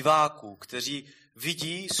věřících diváků, kteří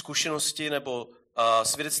vidí zkušenosti nebo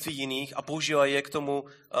svědectví jiných a používají je k tomu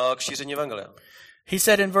k šíření evangelia. He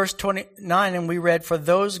said in verse 29, and we read, "For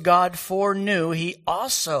those God foreknew, he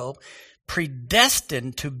also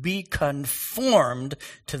predestined to be conformed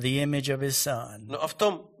to the image of his son." No a v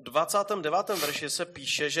tom 29. verši se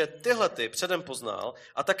píše, že tyhle ty předem poznal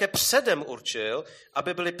a také předem určil,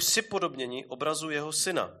 aby byli připodobněni obrazu jeho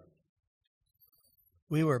syna.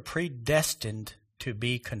 We were predestined to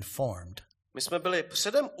be conformed. My jsme byli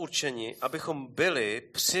předem určeni, abychom byli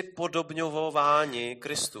připodobňováni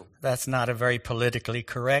Kristu. That's not a very politically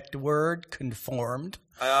correct word, conformed.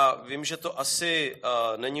 A já vím, že to asi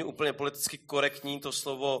není úplně politicky korektní, to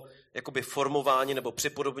slovo jakoby formování nebo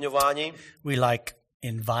připodobňování. We like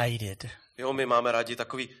invited. Jo, my máme rádi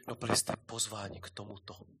takový, no byli jste pozváni k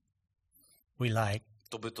tomuto. We like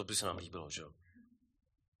To by se nám líbilo, že jo?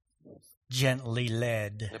 gently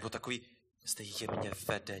led. Nebo takový, jste jemně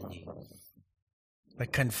vedení.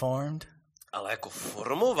 But conformed? Ale jako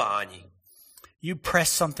formování. You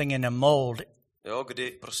press something in a mold. Jo,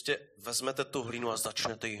 kdy prostě vezmete tu hlínu a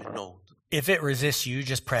začnete ji hnout. If it resists you,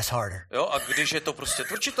 just press harder. Jo, a když je to prostě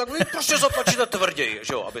tvrdší, tak vy prostě zatlačíte tvrději,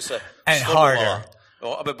 že jo, aby se And sformovala. harder.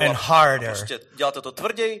 Jo, aby byla, And harder. prostě děláte to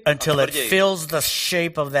tvrději Until a it tvrději. fills the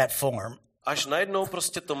shape of that form. Až najednou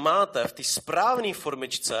prostě to máte v té správné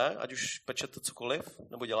formičce, ať už pečete cokoliv,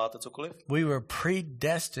 nebo děláte cokoliv. We were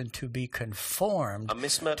predestined to be conformed A my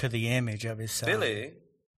jsme to the image of his son. byli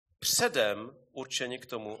předem určeni k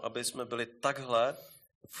tomu, aby jsme byli takhle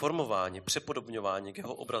formováni, přepodobňováni k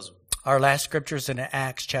jeho obrazu. Our last scriptures in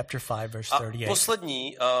Acts chapter 5 verse A 38.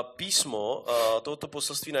 poslední písmo tohoto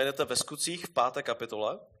poselství najdete ve Skutcích v 5.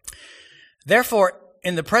 kapitole. Therefore,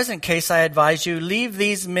 in the present case, I advise you, leave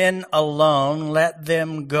these men alone, let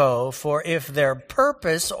them go, for if their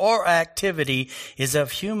purpose or activity is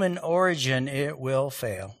of human origin, it will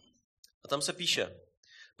fail. A tam se píše,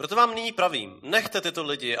 proto vám nyní pravím, nechte tyto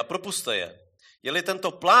lidi a propuste je. Je-li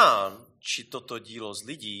tento plán, či toto dílo z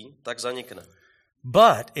lidí, tak zanikne.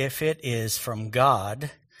 But if it is from God,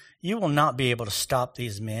 you will not be able to stop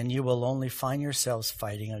these men. You will only find yourselves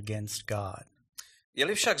fighting against God.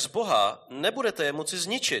 Je-li však z Boha, nebudete je moci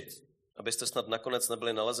zničit, abyste snad nakonec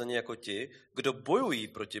nebyli nalezeni jako ti, kdo bojují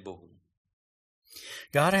proti Bohu.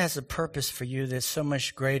 God has a purpose for you that's so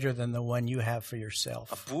much greater than the one you have for A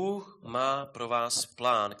yourself. Bůh má pro vás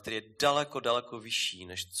plán, který je daleko, daleko vyšší,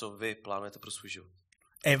 než co vy plánujete pro svůj život.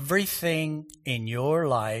 Everything in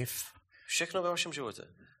your life Všechno ve vašem životě.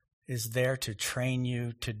 is there to train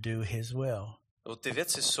you to do his will. Ty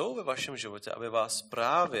věci jsou ve vašem životě, aby vás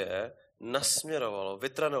právě nasměrovalo,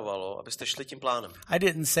 vytrénovalo, abyste šli tím plánem. I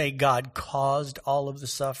didn't say God caused all of the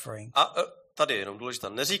suffering. A tady je jenom důležité.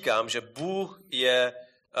 Neříkám, že Bůh je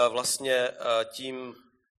vlastně tím,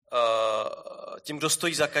 kdo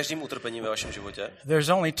stojí za každým utrpením ve vašem životě. There's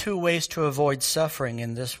only two ways to avoid suffering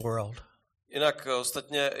in this world. Jinak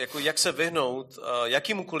ostatně, jako jak se vyhnout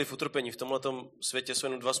jakýmukoliv utrpení v tomhletom světě, jsou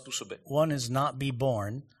jenom dva způsoby. One is not be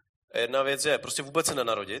born, Jedna věc je prostě vůbec se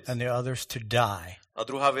nenarodit and the other is to die. a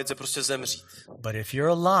druhá věc je prostě zemřít. But if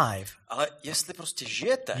you're alive, Ale jestli prostě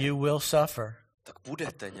žijete, you will suffer. tak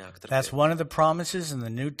budete nějak trpět. That's one of the promises in the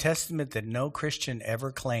New Testament that no Christian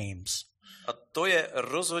ever claims. A to je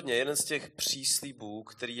rozhodně jeden z těch příslibů,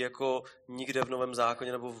 který jako nikde v Novém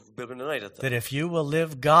zákoně nebo v Bibli nenajdete. That if you will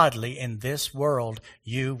live godly in this world,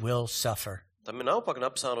 you will suffer. Tam je naopak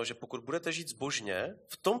napsáno, že pokud budete žít zbožně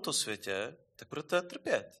v tomto světě, tak budete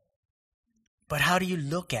trpět. But how do you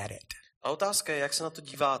look at it? A otázka je, jak se na to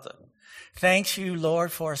díváte. Thanks you,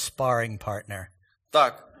 Lord, for a sparring partner.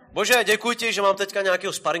 Tak, Bože, děkuji ti, že mám teďka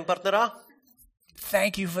nějakého sparring partnera.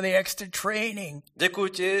 Thank you for the extra training. Děkuji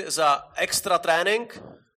ti za extra trénink.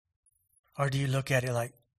 Or do you look at it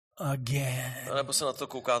like, again? A nebo se na to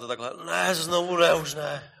koukáte takhle, ne, znovu ne, už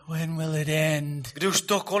ne. When will it end? Kdy už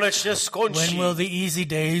to konečně When skončí? will the easy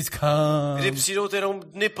days come? Kdy přijdou ty jenom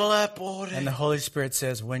dny plné pohody? And the Holy Spirit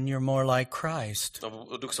says, when you're more like Christ.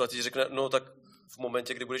 A Duch Svatý řekne, no tak v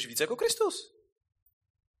momentě, kdy budeš více jako Kristus.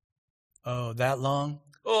 Oh, that long?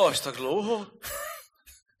 Až tak dlouho.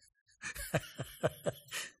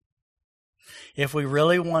 If we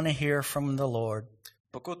really want to hear from the Lord,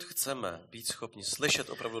 Pokud chceme být schopni slyšet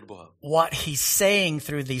opravdu od Boha, what he's saying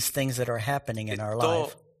through these things that are happening in our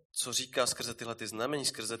life, to, co říká skrze tyhle ty znamení,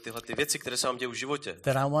 skrze tyhle ty věci, které se vám dějí v životě,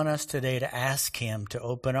 that I want us today to ask him to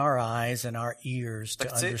open our eyes and our ears to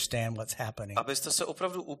Tak chci, understand what's happening. abyste se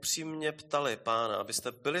opravdu upřímně ptali Pána,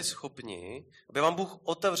 abyste byli schopni, aby vám Bůh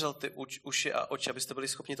otevřel ty uši a oči, abyste byli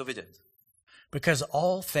schopni to vidět. Because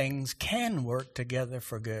all things can work together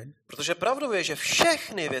for good. Protože pravdou je, že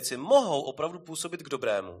všechny věci mohou opravdu působit k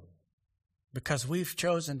dobrému. Because we've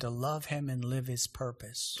chosen to love him and live his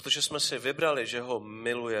purpose. Protože jsme si vybrali, že ho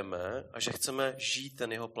milujeme a že chceme žít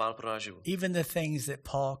ten jeho plán pro náš život. Even the things that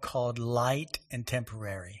Paul called light and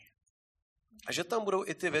temporary. A že tam budou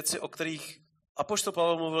i ty věci, o kterých apoštol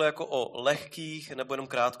Pavel mluvil jako o lehkých nebo jenom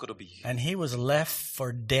krátkodobých. And he was left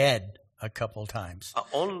for dead a couple times.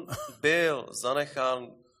 A on byl zanechán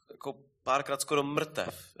jako párkrát skoro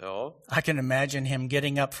mrtev, jo? I can imagine him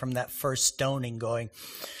getting up from that first stoning going,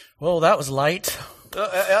 well, that was light.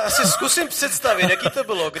 Já si zkusím představit, jaký to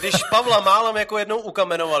bylo, když Pavla málem jako jednou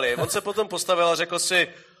ukamenovali. On se potom postavil a řekl si,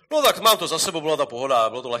 no tak mám to za sebou, byla ta pohoda,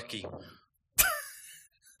 bylo to lehký.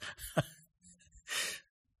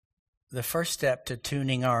 The first step to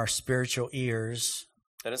tuning our spiritual ears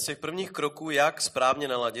Jeden z těch prvních kroků, jak správně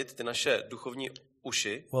naladit ty naše duchovní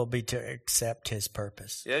uši, will be to accept his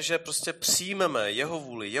purpose. je, že prostě přijmeme jeho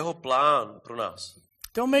vůli, jeho plán pro nás.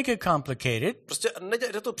 Don't make it complicated. Prostě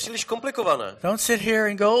je to příliš komplikované. Don't sit here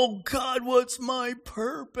and go, oh God, what's my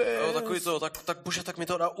purpose? Jo, takový to, tak bože, tak mi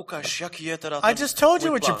to ukaž, jaký je teda I just told you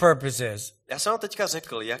můj what your plán. purpose is. Já jsem vám teďka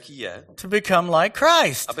řekl, jaký je, To become like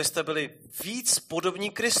Christ. abyste byli víc podobní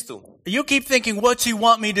Kristu. You keep thinking, what's he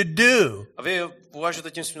want me to do? A vy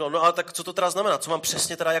uvažujete tím směrem, no ale tak co to teda znamená, co mám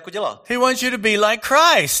přesně teda jako dělat? He wants you to be like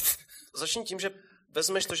Christ. Začni tím, že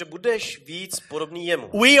vezmeš to, že budeš víc podobný jemu.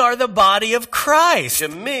 We are the body of Christ Že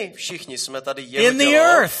my všichni jsme tady jeho in the tělo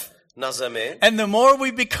earth. na zemi. And the more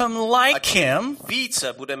we become like him,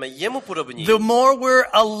 Více budeme jemu podobní. the more we're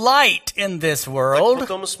a light in this Tak world.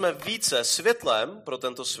 potom jsme více světlem pro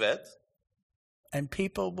tento svět. And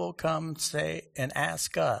people will come say and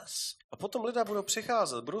ask us. A potom lidé budou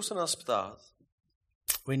přicházet, budou se nás ptát.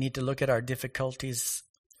 We need to look at our difficulties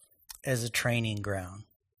as a training ground.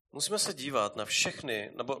 Musíme se dívat na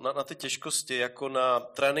všechny, nebo na ty těžkosti jako na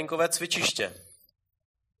tréninkové cvičiště,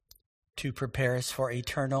 To prepare us for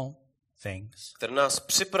eternal things. které nás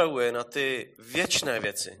připravuje na ty věčné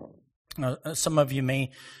věci. Some of you may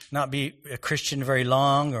not be a Christian very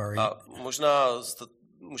long, A možná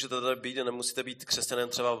můžete tady být a nemusíte být křesťanem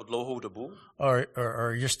třeba v dlouhou dobu, or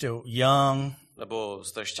you're still young. nebo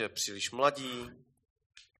jste ještě příliš mladí.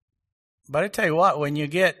 But I tell you what, when you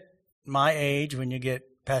get my age, when you get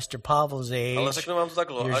Pastor Pavel's Ale age, řeknu vám to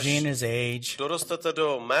takhle, až Eugenia's age, dorostete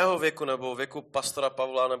do mého věku nebo věku pastora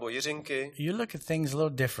Pavla nebo Jiřinky, you look at things a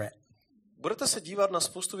little different. budete se dívat na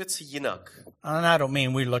spoustu věcí jinak. And I don't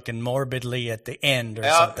mean we're looking morbidly at the end or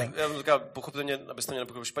Já something. říkám, pochopte mě, abyste mě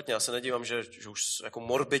nepochopili špatně, já se nedívám, že už jako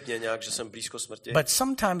morbidně nějak, že jsem blízko smrti. But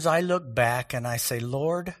sometimes I look back and I say,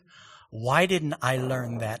 Lord, why didn't I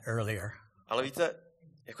learn that earlier? Ale víte,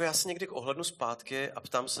 jako já se někdy ohlednu zpátky a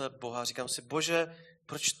ptám se Boha, říkám si, Bože,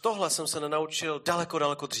 proč tohle jsem se nenaučil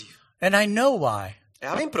daleko dřív? And I know why.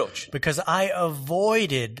 Já vím proč. Because I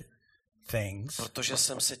avoided things. Protože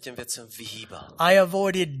jsem se těm věcem vyhýbal. I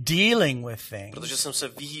avoided dealing with things. Protože jsem se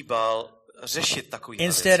vyhýbal řešit takový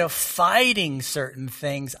Instead věci. of fighting certain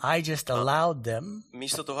things, I just allowed them.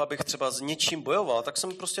 Místo toho, abych třeba s něčím bojoval, tak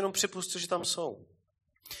jsem prostě jenom připustil, že tam jsou.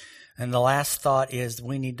 And the last thought is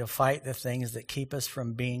we need to fight the things that keep us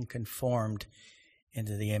from being conformed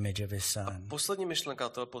into the image of his son. Poslední myšlenka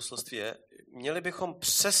toho poselství je, měli bychom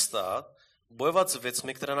přestat bojovat s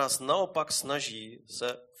věcmi, které nás naopak snaží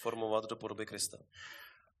se formovat do podoby Krista.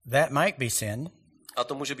 That might be sin. A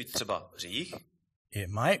to může být třeba hřích, It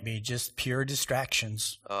might be just pure distractions.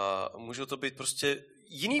 a můžou to být prostě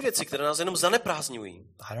jiné věci, které nás jenom zaneprázdňují.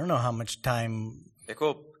 I don't know how much time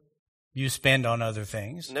Jako you spend on other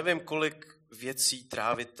things. nevím, kolik věcí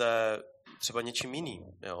trávíte třeba něčím jiným,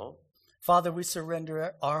 jo? Father, we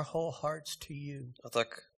surrender our whole hearts to you. A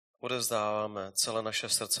tak odevzdáváme celé naše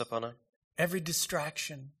srdce, Pane. Every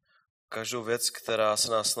distraction, Každou věc, která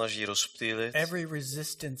se nás snaží rozptýlit, every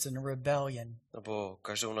resistance and rebellion. nebo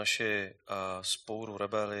každou naši spouru,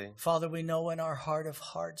 rebelii. Father, we know in our heart of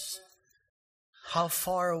hearts how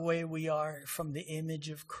far away we are from the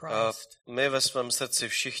image of Christ. My ve svém srdci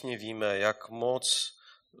všichni víme, jak moc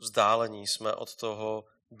vzdálení jsme od toho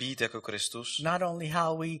být jako Kristus. Not only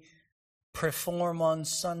how we perform on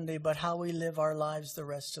Sunday, but how we live our lives the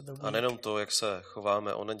rest of the A week. nejenom to, jak se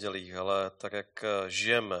chováme o nedělích, ale tak, jak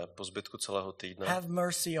žijeme po zbytku celého týdne. Have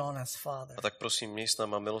mercy on us, Father. A tak prosím, měj s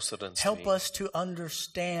náma milosrdenství. Help us to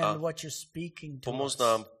understand what you're speaking to Pomoz us.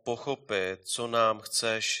 nám pochopit, co nám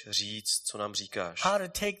chceš říct, co nám říkáš. How to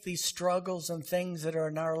take these struggles and things that are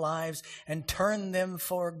in our lives and turn them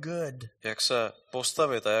for good. Jak se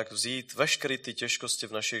postavit a jak vzít veškeré ty těžkosti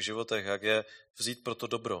v našich životech, jak je vzít pro to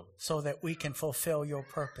dobro. So that we can fulfill your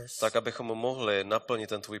purpose. Tak, abychom mohli naplnit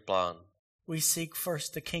ten tvůj plán. We seek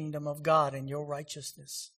first the kingdom of God and your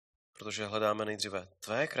righteousness. Protože hledáme nejdříve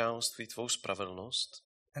tvé království, tvou spravedlnost.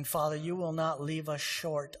 And Father, you will not leave us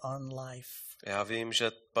short on life. Já vím,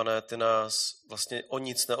 že, Pane, ty nás vlastně o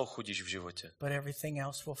nic neochudíš v životě. But everything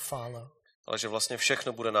else will follow. Ale že vlastně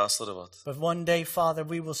všechno bude následovat. But one day, Father,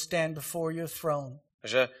 we will stand before your throne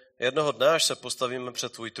Že jednoho dne, až se postavíme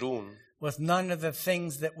před tvůj trůn, with none of the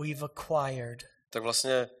things that we've acquired. tak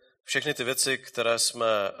vlastně všechny ty věci, které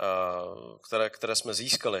jsme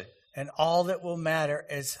získali, And all that will matter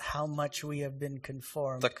is how much we have been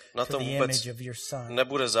conformed tak na to tom the vůbec image of your son.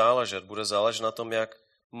 nebude záležet. Bude záležet na tom, jak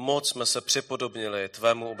moc jsme se připodobnili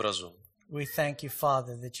tvému obrazu. We thank you,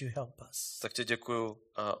 Father, that you help us. Tak tě děkuju,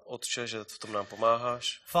 a Otče, že v tom nám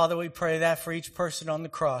pomáháš. Father, we pray that for each person on the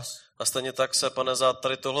cross. A stejně tak se, Pane, za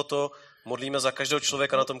tady tohleto modlíme za každého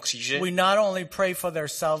člověka na tom kříži. We not only pray for their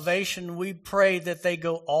salvation, we pray that they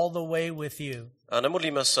go all the way with you. A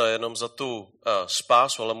nemodlíme se jenom za tu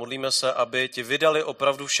spásu, ale modlíme se, aby ti vydali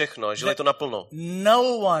opravdu všechno a žili to naplno.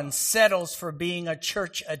 No one settles for being a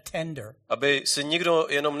church attender. Aby si nikdo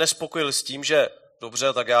jenom nespokojil s tím, že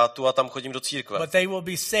dobře, tak já tu a tam chodím do církve. But they will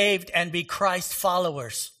be saved and be Christ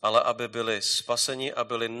followers. Ale aby byli spaseni a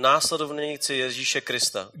byli následovníci Ježíše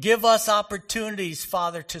Krista. Give us opportunities,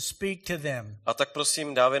 Father, to speak to them. A tak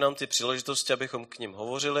prosím, dávej nám ty příležitosti, abychom k nim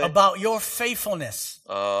hovořili. About your faithfulness.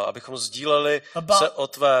 A abychom sdíleli se o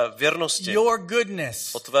tvé věrnosti. Your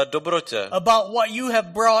goodness. O tvé dobrotě. About what you have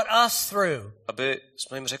brought us through. Aby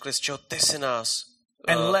jsme jim řekli, z čeho ty si nás.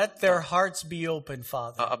 And let their hearts be open,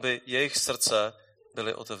 Father. A aby jejich srdce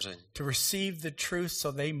byli otevřeni. To receive the truth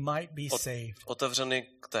so they might be saved. Otevřeni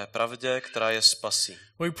k té pravdě, která je spasí.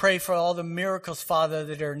 We pray for all the miracles, Father,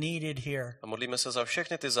 that are needed here. A modlíme se za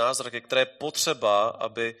všechny ty zázraky, které je potřeba,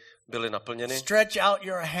 aby byly naplněny. Stretch out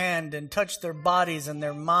your hand and touch their bodies and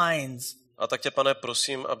their minds. A tak tě, Pane,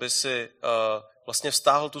 prosím, aby si vlastně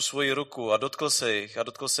vztáhl tu svoji ruku a dotkl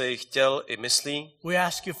se jich těl i myslí. We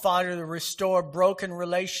ask you, Father, to restore broken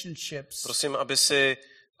relationships. Prosím, aby si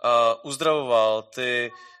uzdravoval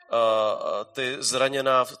ty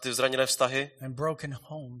zraněné vztahy And broken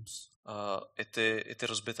homes. I ty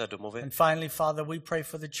rozbité domovy. And finally, Father, we pray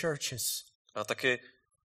for the churches. A taky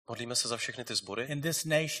modlíme se za všechny ty sbory In this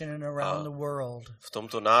nation and around the world. v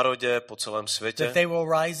tomto národě, po celém světě, That they will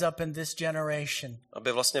rise up in this generation.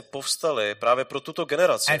 aby vlastně povstali právě pro tuto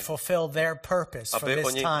generaci. And fulfill their purpose for Aby this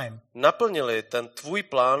oni time. naplnili ten tvůj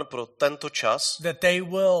plán pro tento čas. That they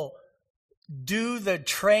will do the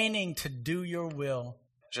training to do your will.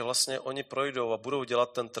 Že vlastně oni projdou a budou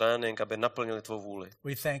dělat ten trénink, aby naplnili tvou vůli.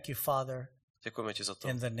 We thank you, Father, Děkujeme ti za to,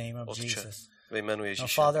 in the name of Otče, Jesus. ve jménu Now,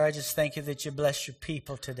 Ježíše. Father, I just thank you that you bless your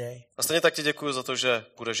people today. A stejně tak ti děkuji za to, že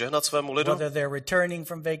budeš žehnat svému lidu. Whether they're returning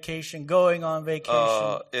from vacation, going on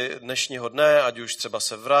vacation. I dnešního dne, ať už třeba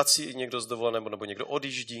se vrací i někdo z dovolené, nebo někdo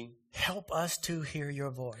odjíždí. Help us to hear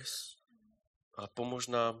your voice. Ale pomož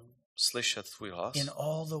nám slyšet tvůj hlas. In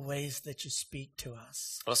all the ways that you speak to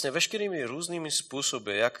us. Vlastně veškerými různými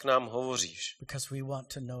způsoby, jak nám hovoříš. Because we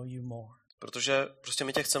want to know you more. Protože prostě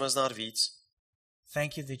my tě chceme znát víc.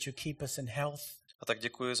 Thank you that you keep us in health. A tak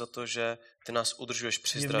děkuji za to, že ty nás udržuješ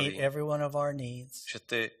při You meet zdraví. every one of our needs. Že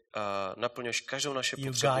ty naplňuješ každou naši You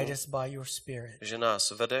potřebu. guide us by your spirit. Že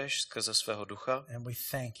nás vedeš skrze svého ducha. And we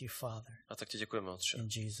thank you, Father. A tak ti děkujeme, Otče. In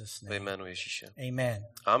Jesus' Ve name. jménu Ježíše. Amen.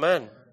 Amen.